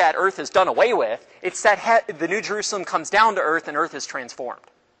 It's not that earth is done away with. It's that the New Jerusalem comes down to earth and earth is transformed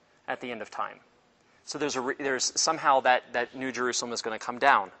at the end of time. So there's somehow that New Jerusalem is going to come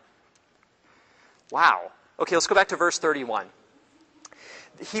down. Wow. Okay, let's go back to verse 31.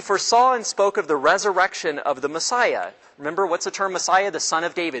 He foresaw and spoke of the resurrection of the Messiah. Remember, what's the term Messiah? The Son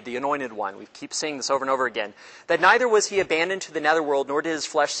of David, the Anointed One. We keep saying this over and over again. That neither was he abandoned to the netherworld, nor did his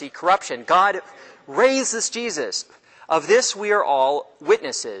flesh see corruption. God raised this Jesus. Of this we are all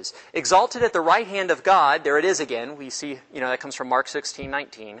witnesses. Exalted at the right hand of God, there it is again. We see, that comes from Mark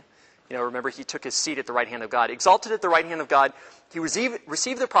 16:19. Remember, he took his seat at the right hand of God. Exalted at the right hand of God, he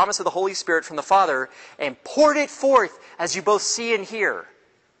received the promise of the Holy Spirit from the Father and poured it forth, as you both see and hear.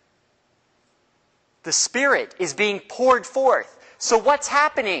 The Spirit is being poured forth. So what's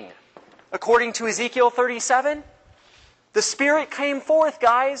happening? According to Ezekiel 37, the Spirit came forth,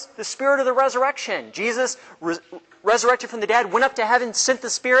 guys. The Spirit of the resurrection. Jesus resurrected from the dead, went up to heaven, sent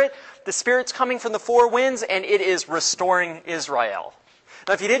the Spirit. The Spirit's coming from the four winds, and it is restoring Israel.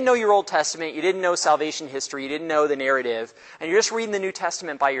 Now, if you didn't know your Old Testament, you didn't know salvation history, you didn't know the narrative, and you're just reading the New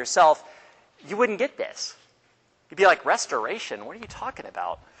Testament by yourself, you wouldn't get this. You'd be like, restoration? What are you talking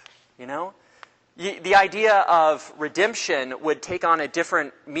about? The idea of redemption would take on a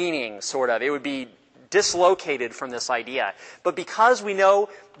different meaning, sort of. It would be dislocated from this idea. But because we know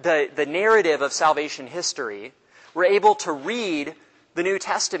the narrative of salvation history, we're able to read the New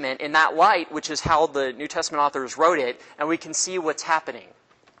Testament in that light, which is how the New Testament authors wrote it, and we can see what's happening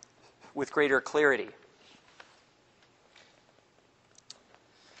with greater clarity.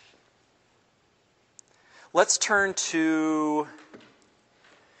 Let's turn to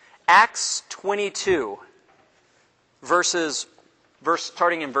Acts 22,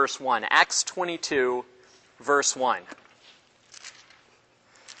 starting in verse 1. Acts 22, verse 1.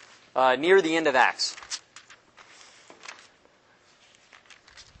 Near the end of Acts.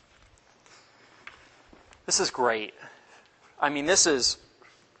 This is great. I mean, this is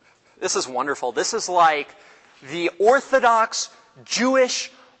wonderful. This is like the Orthodox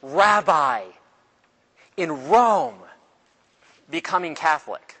Jewish rabbi in Rome becoming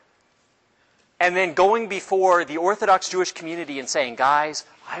Catholic. And then going before the Orthodox Jewish community and saying, guys,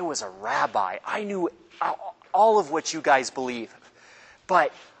 I was a rabbi. I knew all of what you guys believe.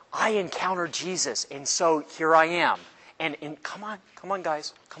 But I encountered Jesus, and so here I am. And come on,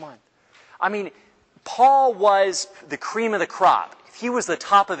 guys, come on. I mean, Paul was the cream of the crop. He was the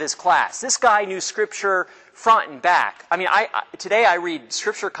top of his class. This guy knew Scripture front and back. I mean, today I read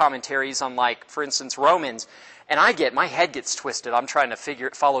Scripture commentaries on, for instance, Romans, and my head gets twisted. I'm trying to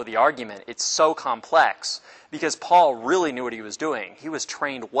follow the argument. It's so complex because Paul really knew what he was doing. He was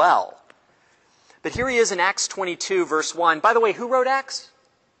trained well. But here he is in Acts 22, verse 1. By the way, who wrote Acts?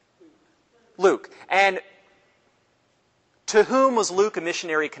 Luke. And to whom was Luke a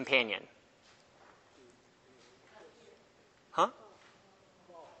missionary companion?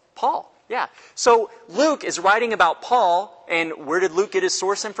 Paul, yeah. So Luke is writing about Paul, and where did Luke get his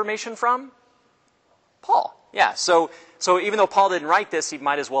source information from? Paul, yeah. So even though Paul didn't write this, he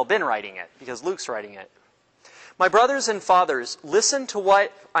might as well have been writing it, because Luke's writing it. My brothers and fathers, listen to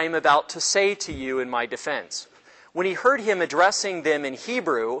what I am about to say to you in my defense. When he heard him addressing them in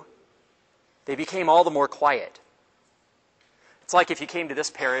Hebrew, they became all the more quiet. It's like if you came to this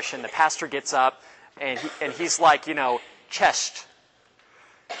parish and the pastor gets up and he's like, cześć.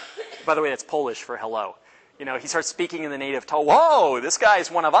 By the way, that's Polish for hello. He starts speaking in the native tongue. Whoa, this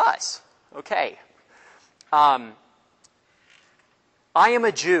guy's one of us. Okay. I am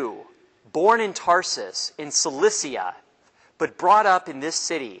a Jew, born in Tarsus, in Cilicia, but brought up in this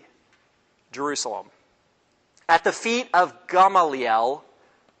city, Jerusalem, at the feet of Gamaliel.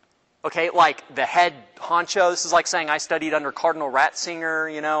 Okay, like the head honcho. This is like saying I studied under Cardinal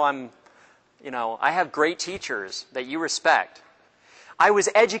Ratzinger. I have great teachers that you respect. I was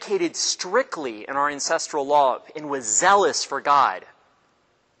educated strictly in our ancestral law and was zealous for God.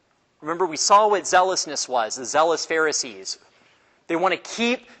 Remember, we saw what zealousness was, the zealous Pharisees. They want to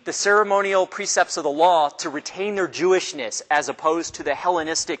keep the ceremonial precepts of the law to retain their Jewishness as opposed to the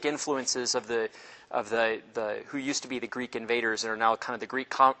Hellenistic influences of the who used to be the Greek invaders and are now kind of the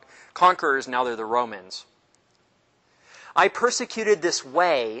Greek conquerors. Now they're the Romans. I persecuted this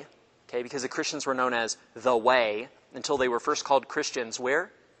way, okay, because the Christians were known as the Way, until they were first called Christians.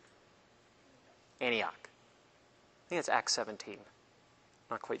 Where? Antioch. I think it's Acts 17.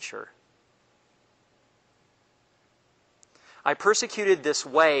 Not quite sure. I persecuted this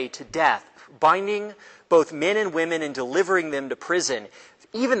way to death, binding both men and women and delivering them to prison.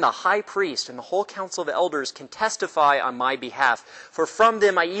 Even the high priest and the whole council of elders can testify on my behalf. For from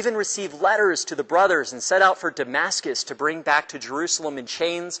them I even received letters to the brothers and set out for Damascus to bring back to Jerusalem in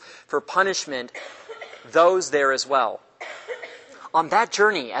chains for punishment those there as well. On that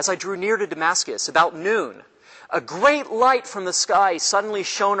journey, as I drew near to Damascus, about noon, a great light from the sky suddenly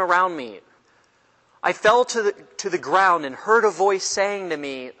shone around me. I fell to the ground and heard a voice saying to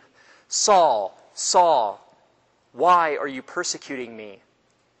me, Saul, Saul, why are you persecuting me?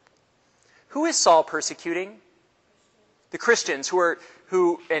 Who is Saul persecuting? The Christians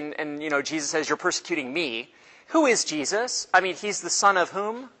who Jesus says, you're persecuting me. Who is Jesus? I mean, he's the son of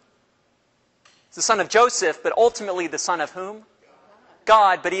whom? He's the son of Joseph, but ultimately the son of whom?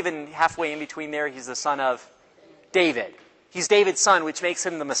 God, but even halfway in between there, he's the son of David. He's David's son, which makes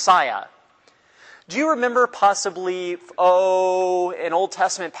him the Messiah. Do you remember possibly, an Old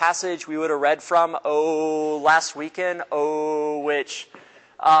Testament passage we would have read from, last weekend, which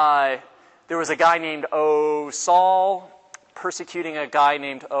there was a guy named, Saul persecuting a guy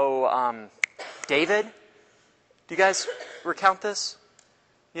named, David? Do you guys recount this?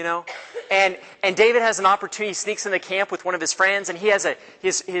 And David has an opportunity. He sneaks in the camp with one of his friends, and he has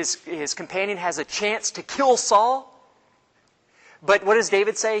his companion has a chance to kill Saul. But what does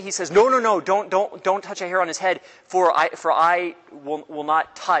David say? He says, "No, don't touch a hair on his head, for I will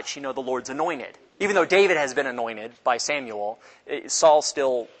not touch, the Lord's anointed." Even though David has been anointed by Samuel, Saul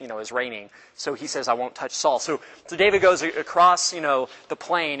still, is reigning. So he says, "I won't touch Saul." So David goes across, the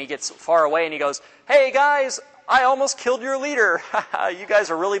plain. He gets far away, and he goes, "Hey guys, I almost killed your leader. You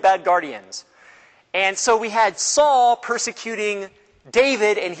guys are really bad guardians." And so we had Saul persecuting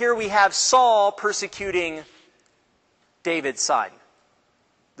David, and here we have Saul persecuting David's son,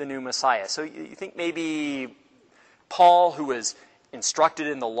 the new Messiah. So you think maybe Paul, who was instructed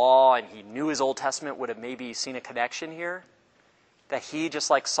in the law and he knew his Old Testament, would have maybe seen a connection here? That he,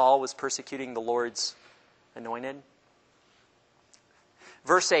 just like Saul, was persecuting the Lord's anointed?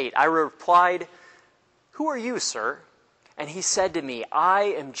 Verse 8, I replied, "Who are you, sir?" And he said to me, "I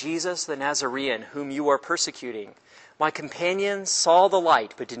am Jesus the Nazarene, whom you are persecuting. My companions saw the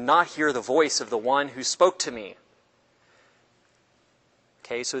light, but did not hear the voice of the one who spoke to me."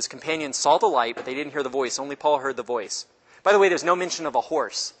 Okay, so his companions saw the light, but they didn't hear the voice. Only Paul heard the voice. By the way, there's no mention of a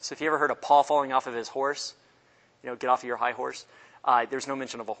horse. So if you ever heard of Paul falling off of his horse, get off of your high horse, there's no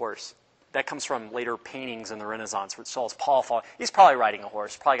mention of a horse. That comes from later paintings in the Renaissance, which shows Paul falling. He's probably riding a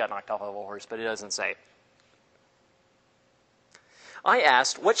horse, probably got knocked off of a horse, but it doesn't say. I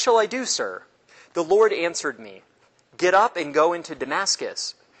asked, "What shall I do, sir?" The Lord answered me, "Get up and go into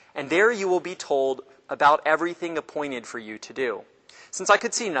Damascus, and there you will be told about everything appointed for you to do." Since I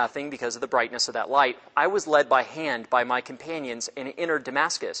could see nothing because of the brightness of that light, I was led by hand by my companions and entered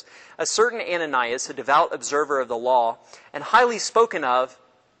Damascus. A certain Ananias, a devout observer of the law, and highly spoken of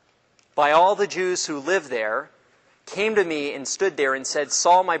by all the Jews who live there, came to me and stood there and said,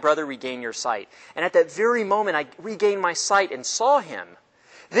 "Saul, my brother, regain your sight." And at that very moment I regained my sight and saw him.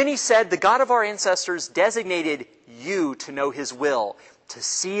 Then he said, "The God of our ancestors designated you to know his will, to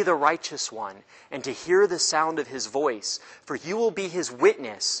see the righteous one, and to hear the sound of his voice. For you will be his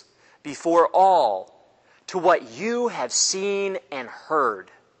witness before all to what you have seen and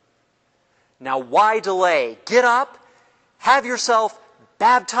heard. Now why delay? Get up, have yourself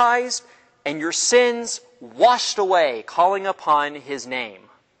baptized, and your sins washed away, calling upon his name."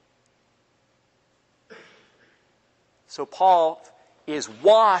 So Paul is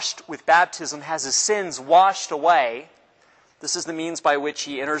washed with baptism, has his sins washed away. This is the means by which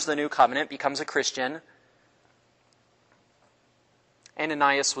he enters the new covenant, becomes a Christian.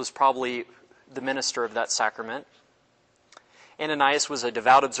 Ananias was probably the minister of that sacrament. Ananias was a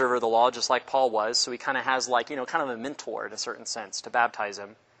devout observer of the law, just like Paul was, so he kind of has kind of a mentor in a certain sense to baptize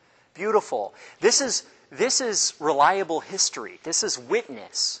him. Beautiful. This is reliable history. This is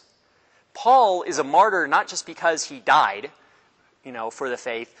witness. Paul is a martyr not just because he died, for the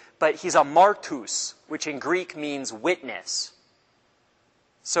faith, but he's a martus, which in Greek means witness.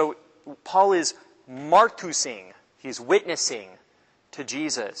 So Paul is martusing, he's witnessing to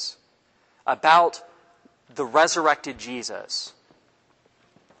Jesus about the resurrected Jesus.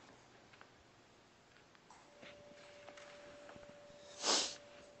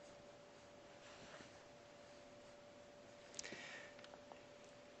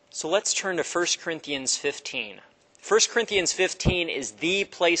 So let's turn to 1 Corinthians 15. 1 Corinthians 15 is the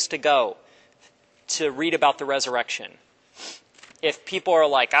place to go to read about the resurrection. If people are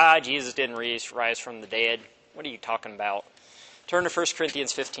like, Jesus didn't rise from the dead, what are you talking about? Turn to 1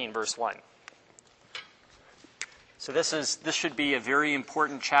 Corinthians 15, verse 1. So this should be a very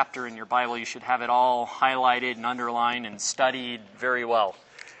important chapter in your Bible. You should have it all highlighted and underlined and studied very well.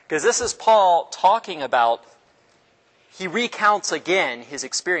 Because this is Paul talking about, he recounts again his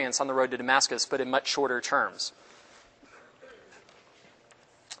experience on the road to Damascus, but in much shorter terms.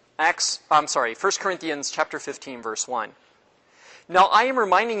 1 Corinthians chapter 15, verse 1. Now I am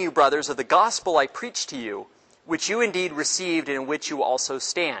reminding you, brothers, of the gospel I preached to you, which you indeed received and in which you also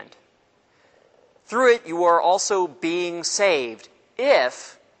stand. Through it you are also being saved,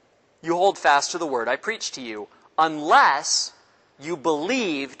 if you hold fast to the word I preached to you, unless you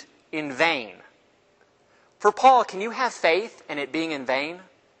believed in vain. For Paul, can you have faith and it being in vain?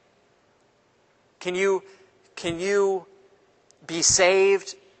 Can you be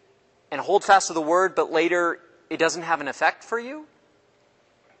saved and hold fast to the word, but later it doesn't have an effect for you?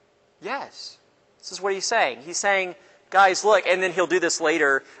 Yes. This is what he's saying. He's saying, guys, look, and then he'll do this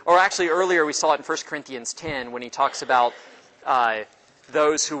later, or actually earlier we saw it in 1 Corinthians 10 when he talks about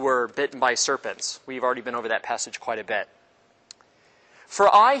those who were bitten by serpents. We've already been over that passage quite a bit.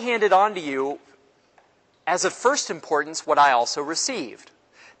 For I handed on to you as of first importance what I also received,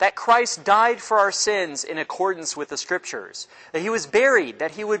 that Christ died for our sins in accordance with the Scriptures, that he was buried,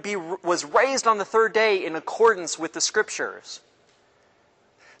 that he was raised on the third day in accordance with the Scriptures.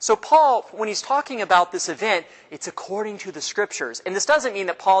 So Paul, when he's talking about this event, it's according to the Scriptures. And this doesn't mean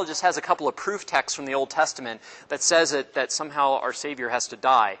that Paul just has a couple of proof texts from the Old Testament that says that somehow our Savior has to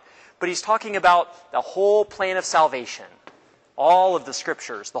die. But he's talking about the whole plan of salvation, all of the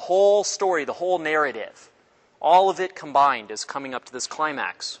Scriptures, the whole story, the whole narrative. All of it combined is coming up to this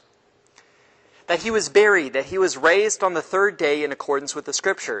climax. That he was buried, that he was raised on the third day in accordance with the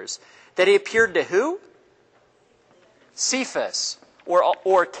Scriptures. That he appeared to who? Cephas.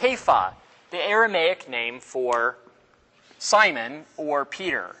 Or Kepha, the Aramaic name for Simon or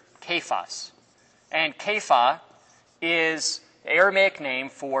Peter, Kephas. And Kepha is the Aramaic name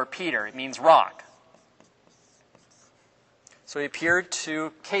for Peter. It means rock. So he appeared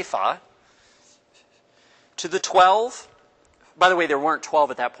to Kepha, to the 12. By the way, there weren't 12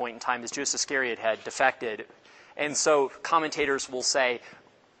 at that point in time, as Judas Iscariot had defected. And so commentators will say,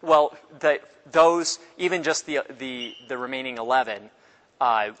 well, that those, even just the remaining 11,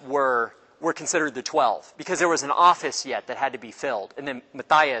 were considered the 12, because there was an office yet that had to be filled. And then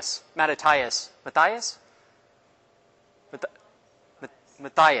Matthias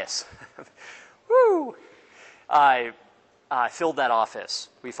woo, filled that office,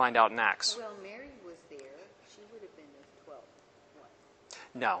 we find out in Acts. Well, Mary was there. She would have been the 12th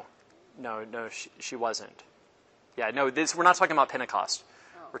one. No, she wasn't. Yeah, no, we're not talking about Pentecost.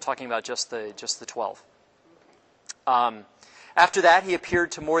 Oh. We're talking about just the 12. Okay. After that, he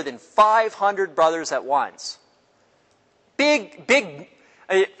appeared to more than 500 brothers at once. Big.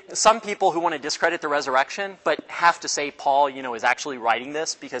 Some people who want to discredit the resurrection, but have to say Paul, is actually writing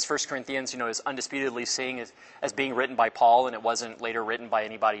this, because 1 Corinthians, is undisputedly seen as being written by Paul, and it wasn't later written by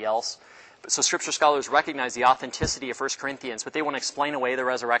anybody else. So Scripture scholars recognize the authenticity of 1 Corinthians, but they want to explain away the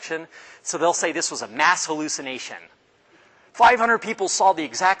resurrection. So they'll say this was a mass hallucination. 500 people saw the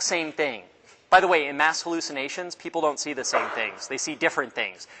exact same thing. By the way, in mass hallucinations, people don't see the same things. They see different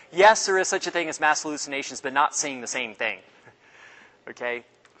things. Yes, there is such a thing as mass hallucinations, but not seeing the same thing. Okay?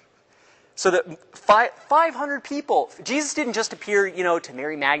 So that 500 people, Jesus didn't just appear, to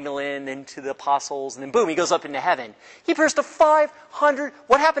Mary Magdalene and to the apostles, and then boom, he goes up into heaven. He appears to 500.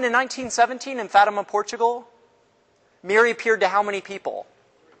 What happened in 1917 in Fatima, Portugal? Mary appeared to how many people?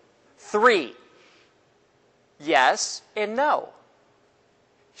 3. Yes and no.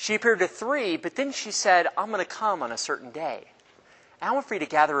 She appeared to 3, but then she said, I'm going to come on a certain day. And I want for you to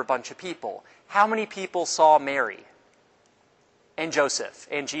gather a bunch of people. How many people saw Mary and Joseph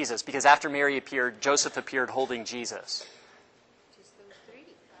and Jesus? Because after Mary appeared, Joseph appeared holding Jesus. Just those 3.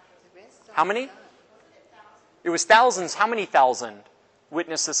 The rest How many? It was thousands. How many thousand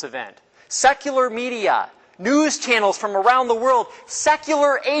witnessed this event? Secular media, news channels from around the world,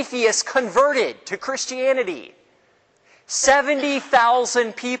 secular atheists converted to Christianity.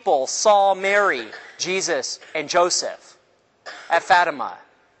 70,000 people saw Mary, Jesus, and Joseph at Fatima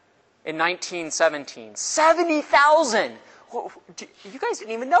in 1917. 70,000! You guys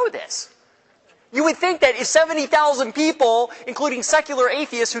didn't even know this. You would think that if 70,000 people, including secular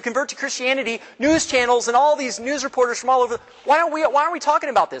atheists who convert to Christianity, news channels and all these news reporters from all over, why aren't we talking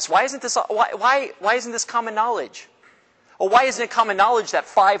about this? Why isn't this common knowledge? Or why isn't it common knowledge that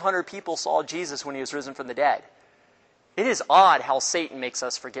 500 people saw Jesus when he was risen from the dead? It is odd how Satan makes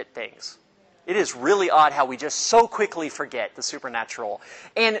us forget things. It is really odd how we just so quickly forget the supernatural.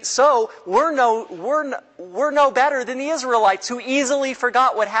 And so, we're no better than the Israelites who easily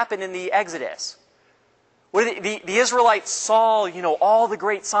forgot what happened in the Exodus. The Israelites saw, all the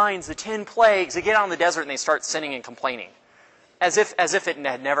great signs, the 10 plagues. They get out in the desert and they start sinning and complaining. As if it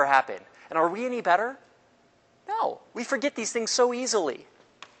had never happened. And are we any better? No. We forget these things so easily.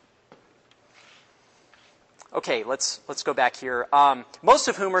 Okay, let's go back here. Most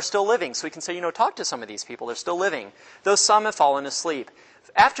of whom are still living. So we can say, talk to some of these people. They're still living. Though some have fallen asleep.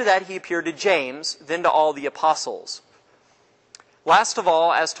 After that, he appeared to James, then to all the apostles. Last of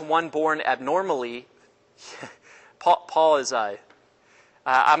all, as to one born abnormally, Paul is,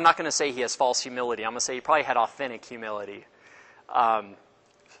 I'm not going to say he has false humility. I'm going to say he probably had authentic humility.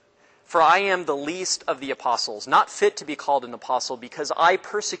 For I am the least of the apostles, not fit to be called an apostle, because I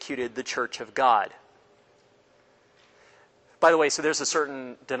persecuted the church of God. By the way, so there's a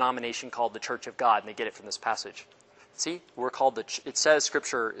certain denomination called the Church of God, and they get it from this passage. See, it says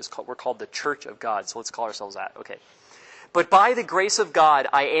Scripture we're called the Church of God, so let's call ourselves that. Okay. But by the grace of God,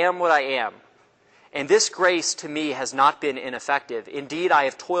 I am what I am. And this grace to me has not been ineffective. Indeed, I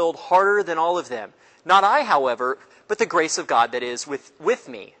have toiled harder than all of them. Not I, however, but the grace of God that is with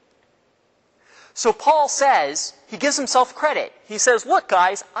me. So Paul says, he gives himself credit. He says, look,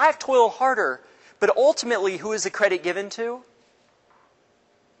 guys, I've toiled harder. But ultimately, who is the credit given to?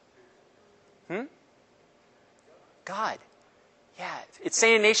 God. Yeah, it's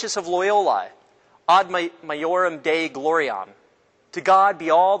St. Ignatius of Loyola. Ad majorem Dei gloriam. To God be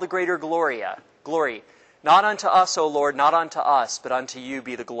all the greater glory. Not unto us, O Lord, not unto us, but unto you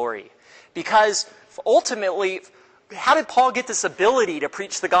be the glory. Because ultimately, how did Paul get this ability to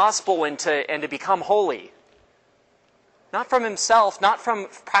preach the gospel and to become holy? Not from himself, not from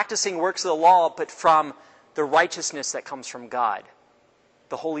practicing works of the law, but from the righteousness that comes from God.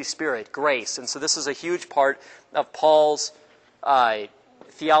 The Holy Spirit, grace. And so this is a huge part of Paul's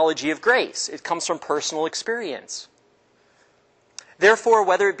theology of grace. It comes from personal experience. Therefore,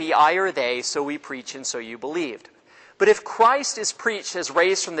 whether it be I or they, so we preach and so you believed. But if Christ is preached as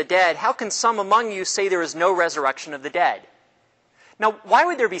raised from the dead, how can some among you say there is no resurrection of the dead? Now, why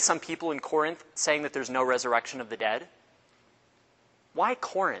would there be some people in Corinth saying that there's no resurrection of the dead? Why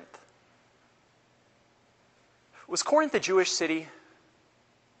Corinth? Was Corinth a Jewish city?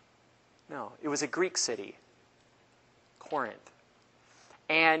 No, it was a Greek city. Corinth.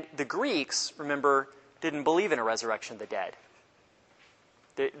 And the Greeks, remember, didn't believe in a resurrection of the dead.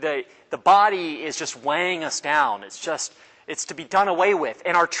 The body is just weighing us down. It's to be done away with.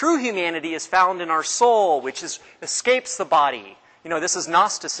 And our true humanity is found in our soul, which escapes the body. This is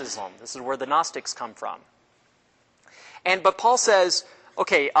Gnosticism. This is where the Gnostics come from. But Paul says,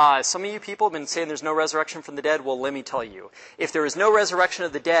 okay, some of you people have been saying there's no resurrection from the dead. Well, let me tell you. If there is no resurrection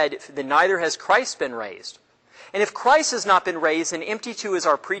of the dead, then neither has Christ been raised. And if Christ has not been raised, then empty too is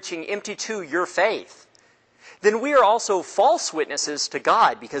our preaching, empty too your faith. Then we are also false witnesses to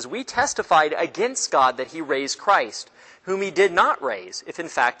God, because we testified against God that he raised Christ, whom he did not raise, if in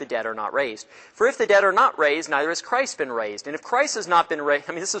fact the dead are not raised. For if the dead are not raised, neither has Christ been raised. And if Christ has not been raised,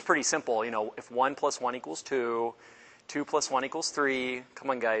 this is pretty simple. If 1 plus 1 equals 2, 2 plus 1 equals 3. Come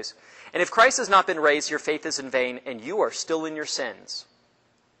on, guys. And if Christ has not been raised, your faith is in vain, and you are still in your sins.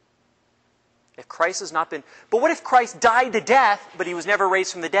 If Christ has not been... But what if Christ died to death, but he was never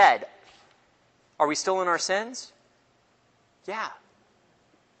raised from the dead? Are we still in our sins? Yeah.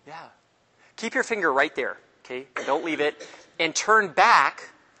 Keep your finger right there, okay? Don't leave it. And turn back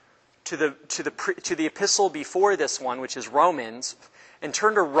to the epistle before this one, which is Romans, and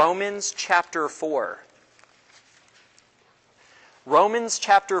turn to Romans chapter 4. Romans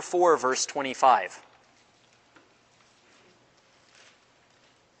chapter 4, verse 25.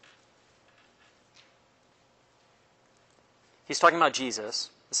 He's talking about Jesus.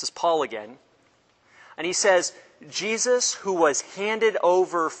 This is Paul again. And he says, Jesus, who was handed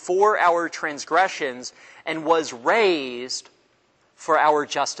over for our transgressions and was raised for our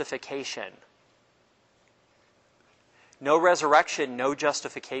justification. No resurrection, no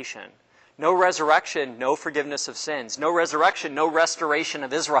justification. No resurrection, no forgiveness of sins. No resurrection, no restoration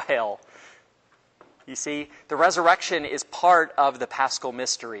of Israel. You see, the resurrection is part of the Paschal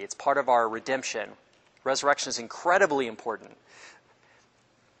mystery. It's part of our redemption. Resurrection is incredibly important.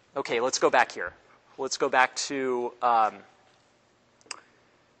 Okay, let's go back here. Let's go back to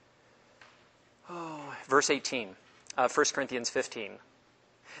verse 18, 1 Corinthians 15.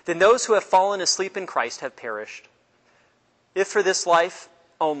 Then those who have fallen asleep in Christ have perished. If for this life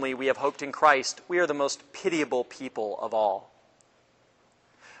only we have hoped in Christ, we are the most pitiable people of all.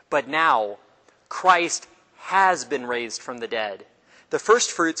 But now, Christ has been raised from the dead, the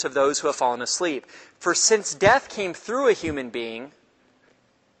first fruits of those who have fallen asleep. For since death came through a human being,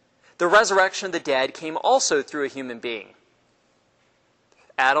 the resurrection of the dead came also through a human being.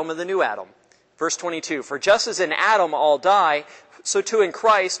 Adam and the new Adam. Verse 22, for just as in Adam all die, so too in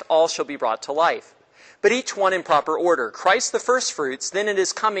Christ all shall be brought to life. But each one in proper order. Christ the first fruits, then it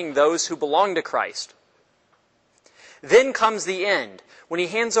is coming those who belong to Christ. Then comes the end, when he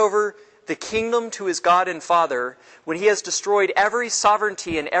hands over the kingdom to his God and Father, when he has destroyed every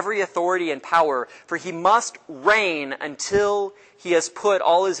sovereignty and every authority and power, for he must reign until he has put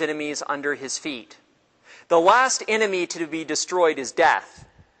all his enemies under his feet. The last enemy to be destroyed is death.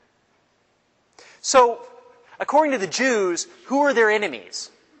 So, according to the Jews, who are their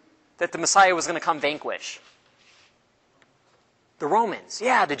enemies that the Messiah was going to come vanquish? The Romans.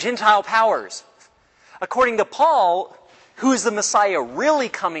 Yeah, the Gentile powers. According to Paul, who is the Messiah really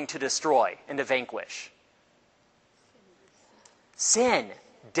coming to destroy and to vanquish? Sin,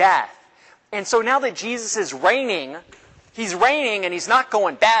 death. And so now that Jesus is reigning, he's reigning and he's not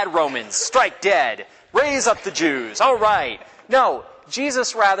going, bad Romans, strike dead, raise up the Jews, all right. No,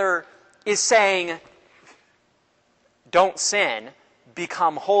 Jesus rather is saying, don't sin,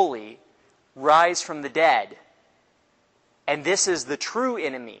 become holy, rise from the dead. And this is the true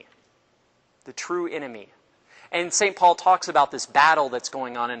enemy. The true enemy. And St. Paul talks about this battle that's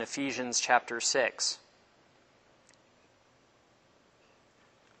going on in Ephesians chapter 6.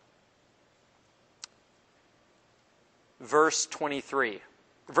 Verse 23.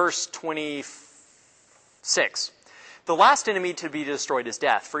 Verse 26. The last enemy to be destroyed is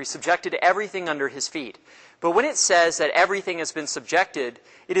death, for he subjected everything under his feet. But when it says that everything has been subjected,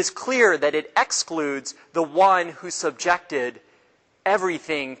 it is clear that it excludes the one who subjected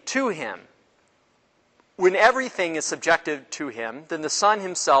everything to him. When everything is subjected to him, then the Son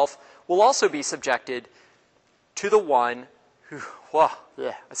himself will also be subjected to the one who... Whoa,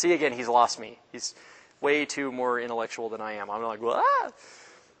 yeah. See, again, he's lost me. He's way too more intellectual than I am. I'm like, well,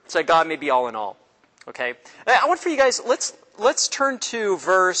 so God may be all in all. Okay? I want for you guys, let's turn to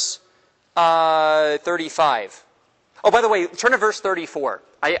verse 35. Oh, by the way, turn to verse 34.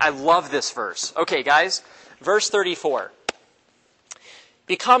 I love this verse. Okay, guys, verse 34.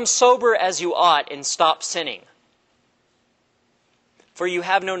 Become sober as you ought and stop sinning. For you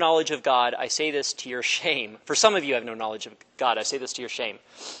have no knowledge of God. I say this to your shame. For some of you have no knowledge of God. I say this to your shame.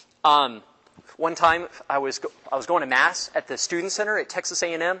 One time I was going to Mass at the Student Center at Texas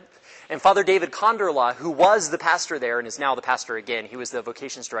A&M. And Father David Conderla, who was the pastor there and is now the pastor again, he was the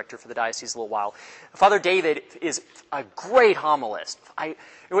vocations director for the diocese a little while. Father David is a great homilist. I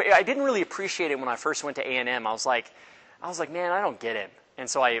didn't really appreciate it when I first went to A&M. I was like, man, I don't get him. And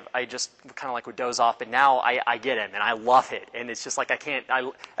so I just kind of like would doze off. But now I get him and I love it. And it's just like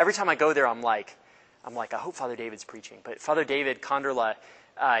every time I go there, I'm like, I hope Father David's preaching. But Father David Conderla,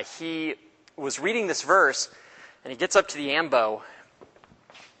 he was reading this verse and he gets up to the ambo.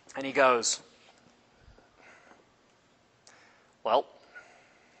 And he goes, well,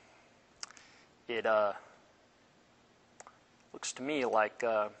 it looks to me like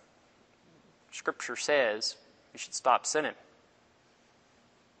Scripture says you should stop sinning.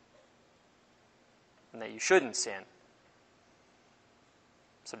 And that you shouldn't sin.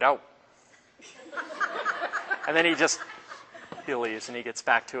 So don't. And then he leaves and he gets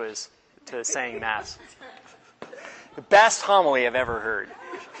back to saying Mass. The best homily I've ever heard.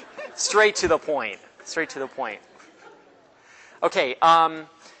 Straight to the point. Straight to the point. Okay,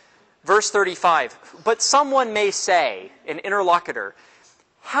 verse 35. But someone may say, an interlocutor,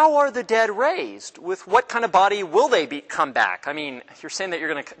 how are the dead raised? With what kind of body will they come back? I mean, you're saying that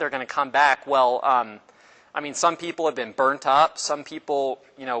they're going to come back. Well, I mean, some people have been burnt up. Some people,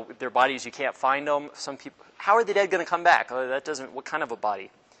 their bodies, you can't find them. Some people, how are the dead going to come back? What kind of a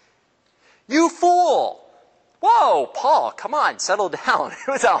body? You fool! Whoa, Paul, come on, settle down. It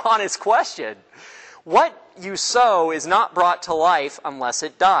was an honest question. What you sow is not brought to life unless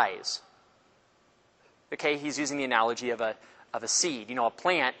it dies. Okay, he's using the analogy of a seed. You know, a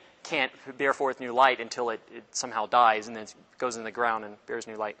plant can't bear forth new light until it somehow dies and then goes in the ground and bears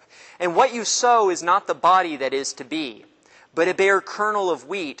new light. And what you sow is not the body that is to be, but a bare kernel of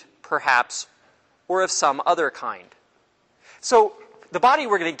wheat, perhaps, or of some other kind. So the body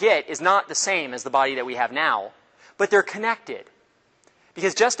we're going to get is not the same as the body that we have now, but they're connected.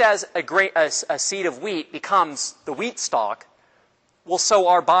 Because just as a seed of wheat becomes the wheat stalk, well, so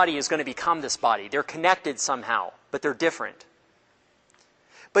our body is going to become this body. They're connected somehow, but they're different.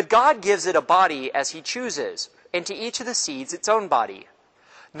 But God gives it a body as He chooses, and to each of the seeds its own body.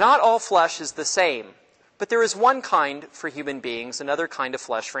 Not all flesh is the same, but there is one kind for human beings, another kind of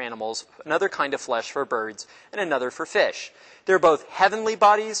flesh for animals, another kind of flesh for birds, and another for fish. There are both heavenly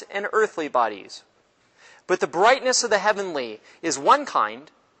bodies and earthly bodies. But the brightness of the heavenly is one kind,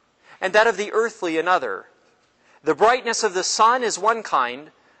 and that of the earthly another. The brightness of the sun is one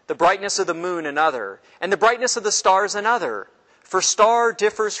kind, the brightness of the moon another, and the brightness of the stars another. For star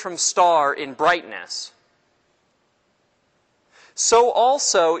differs from star in brightness. So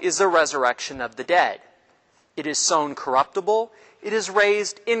also is the resurrection of the dead. It is sown corruptible, it is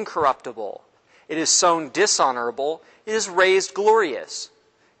raised incorruptible. It is sown dishonorable, it is raised glorious.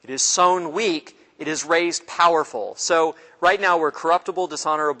 It is sown weak, it is raised powerful. So right now we're corruptible,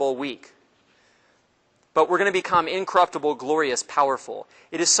 dishonorable, weak. But we're going to become incorruptible, glorious, powerful.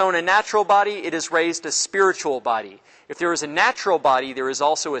 It is sown a natural body, it is raised a spiritual body. If there is a natural body, there is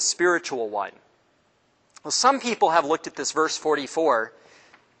also a spiritual one. Well, some people have looked at this verse 44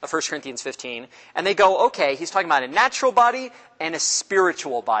 of 1 Corinthians 15, and they go, okay, he's talking about a natural body and a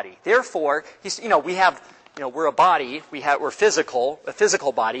spiritual body. Therefore, we're a body, we're a physical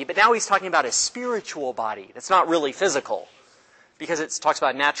body, but now he's talking about a spiritual body that's not really physical, because it talks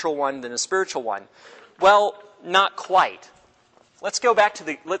about a natural one then a spiritual one. Well, not quite. Let's go back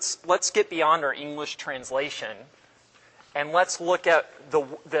to let's get beyond our English translation, and let's look at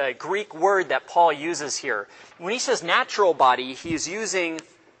the Greek word that Paul uses here. When he says natural body, he's using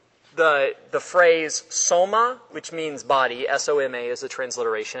the phrase soma, which means body, S-O-M-A is the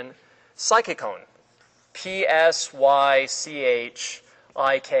transliteration, psychikon,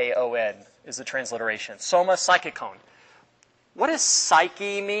 P-S-Y-C-H-I-K-O-N is the transliteration. Soma psychikon. What does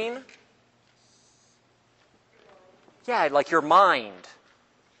psyche mean? Yeah, like your mind.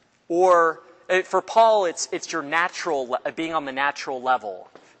 Or for Paul, it's your natural, being on the natural level,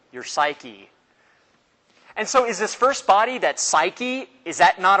 your psyche. And so is this first body, that psyche, is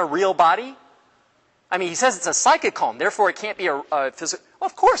that not a real body? I mean, he says it's a psychikon, therefore it can't be a physical. Well,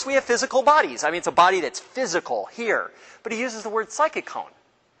 of course, we have physical bodies. I mean, it's a body that's physical here. But he uses the word psychikon.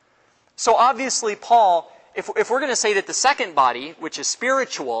 So obviously, Paul, if we're going to say that the second body, which is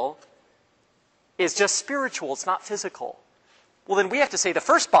spiritual, is just spiritual, it's not physical, well, then we have to say the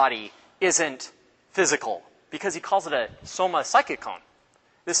first body isn't physical, because he calls it a soma psychikon.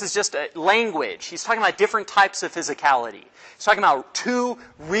 This is just a language. He's talking about different types of physicality. He's talking about two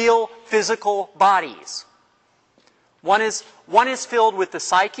real physical bodies. One is filled with the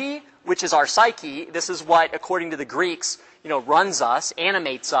psyche, which is our psyche. This is what, according to the Greeks, runs us,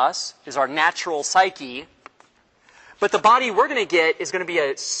 animates us, is our natural psyche. But the body we're going to get is going to be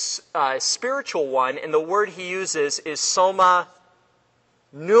a spiritual one, and the word he uses is soma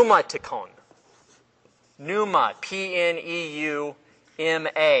pneumatikon. Pneuma, P-N-E-U-M-A.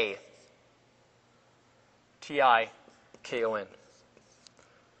 T-I-K-O-N.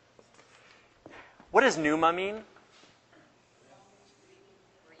 What does pneuma mean?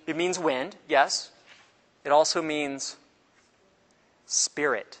 It means wind, yes. It also means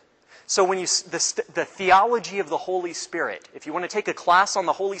spirit. So when the theology of the Holy Spirit, if you want to take a class on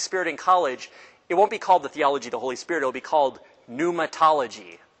the Holy Spirit in college, it won't be called the theology of the Holy Spirit, it'll be called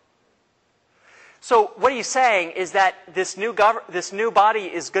pneumatology. So what he's saying is that this new body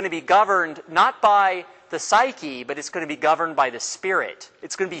is going to be governed not by the psyche, but it's going to be governed by the Spirit.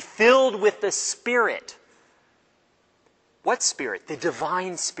 It's going to be filled with the Spirit. What Spirit? The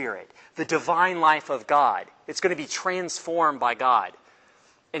divine Spirit, the divine life of God. It's going to be transformed by God.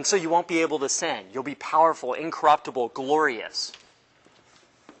 And so you won't be able to sin. You'll be powerful, incorruptible, glorious.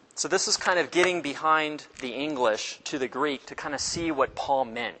 So this is kind of getting behind the English to the Greek to kind of see what Paul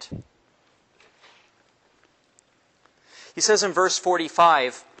meant. He says in verse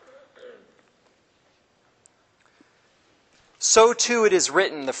 45, "So too it is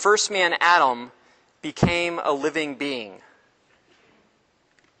written, the first man Adam became a living being.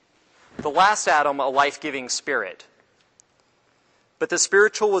 The last Adam, a life-giving spirit. But the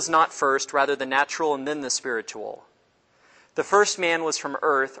spiritual was not first, rather the natural and then the spiritual. The first man was from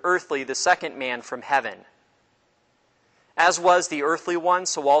earth, earthly, the second man from heaven. As was the earthly one,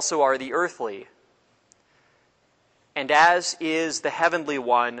 so also are the earthly. And as is the heavenly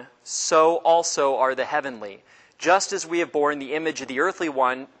one, so also are the heavenly. Just as we have borne the image of the earthly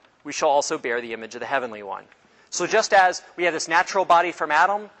one, we shall also bear the image of the heavenly one. So just as we have this natural body from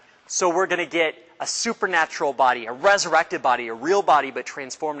Adam, so we're going to get a supernatural body, a resurrected body, a real body, but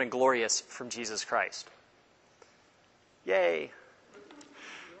transformed and glorious from Jesus Christ. Yay.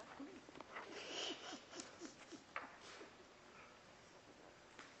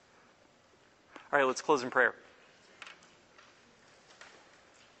 All right, let's close in prayer.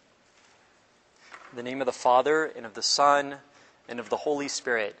 In the name of the Father, and of the Son, and of the Holy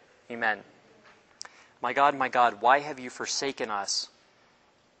Spirit. Amen. My God, why have you forsaken us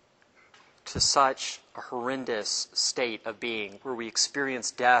to such a horrendous state of being, where we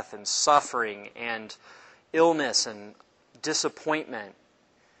experience death and suffering and illness and disappointment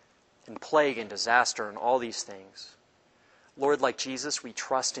and plague and disaster and all these things? Lord, like Jesus, we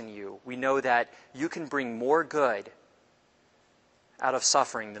trust in you. We know that you can bring more good out of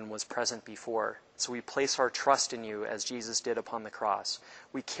suffering than was present before. So we place our trust in you as Jesus did upon the cross.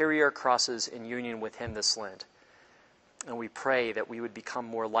 We carry our crosses in union with him this Lent. And we pray that we would become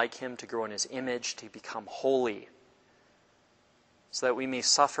more like him, to grow in his image, to become holy, so that we may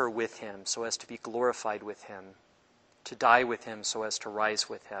suffer with him, so as to be glorified with him, to die with him, so as to rise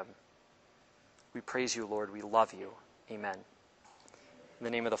with him. We praise you, Lord. We love you. Amen. In the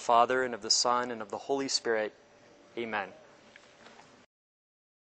name of the Father, and of the Son, and of the Holy Spirit, amen.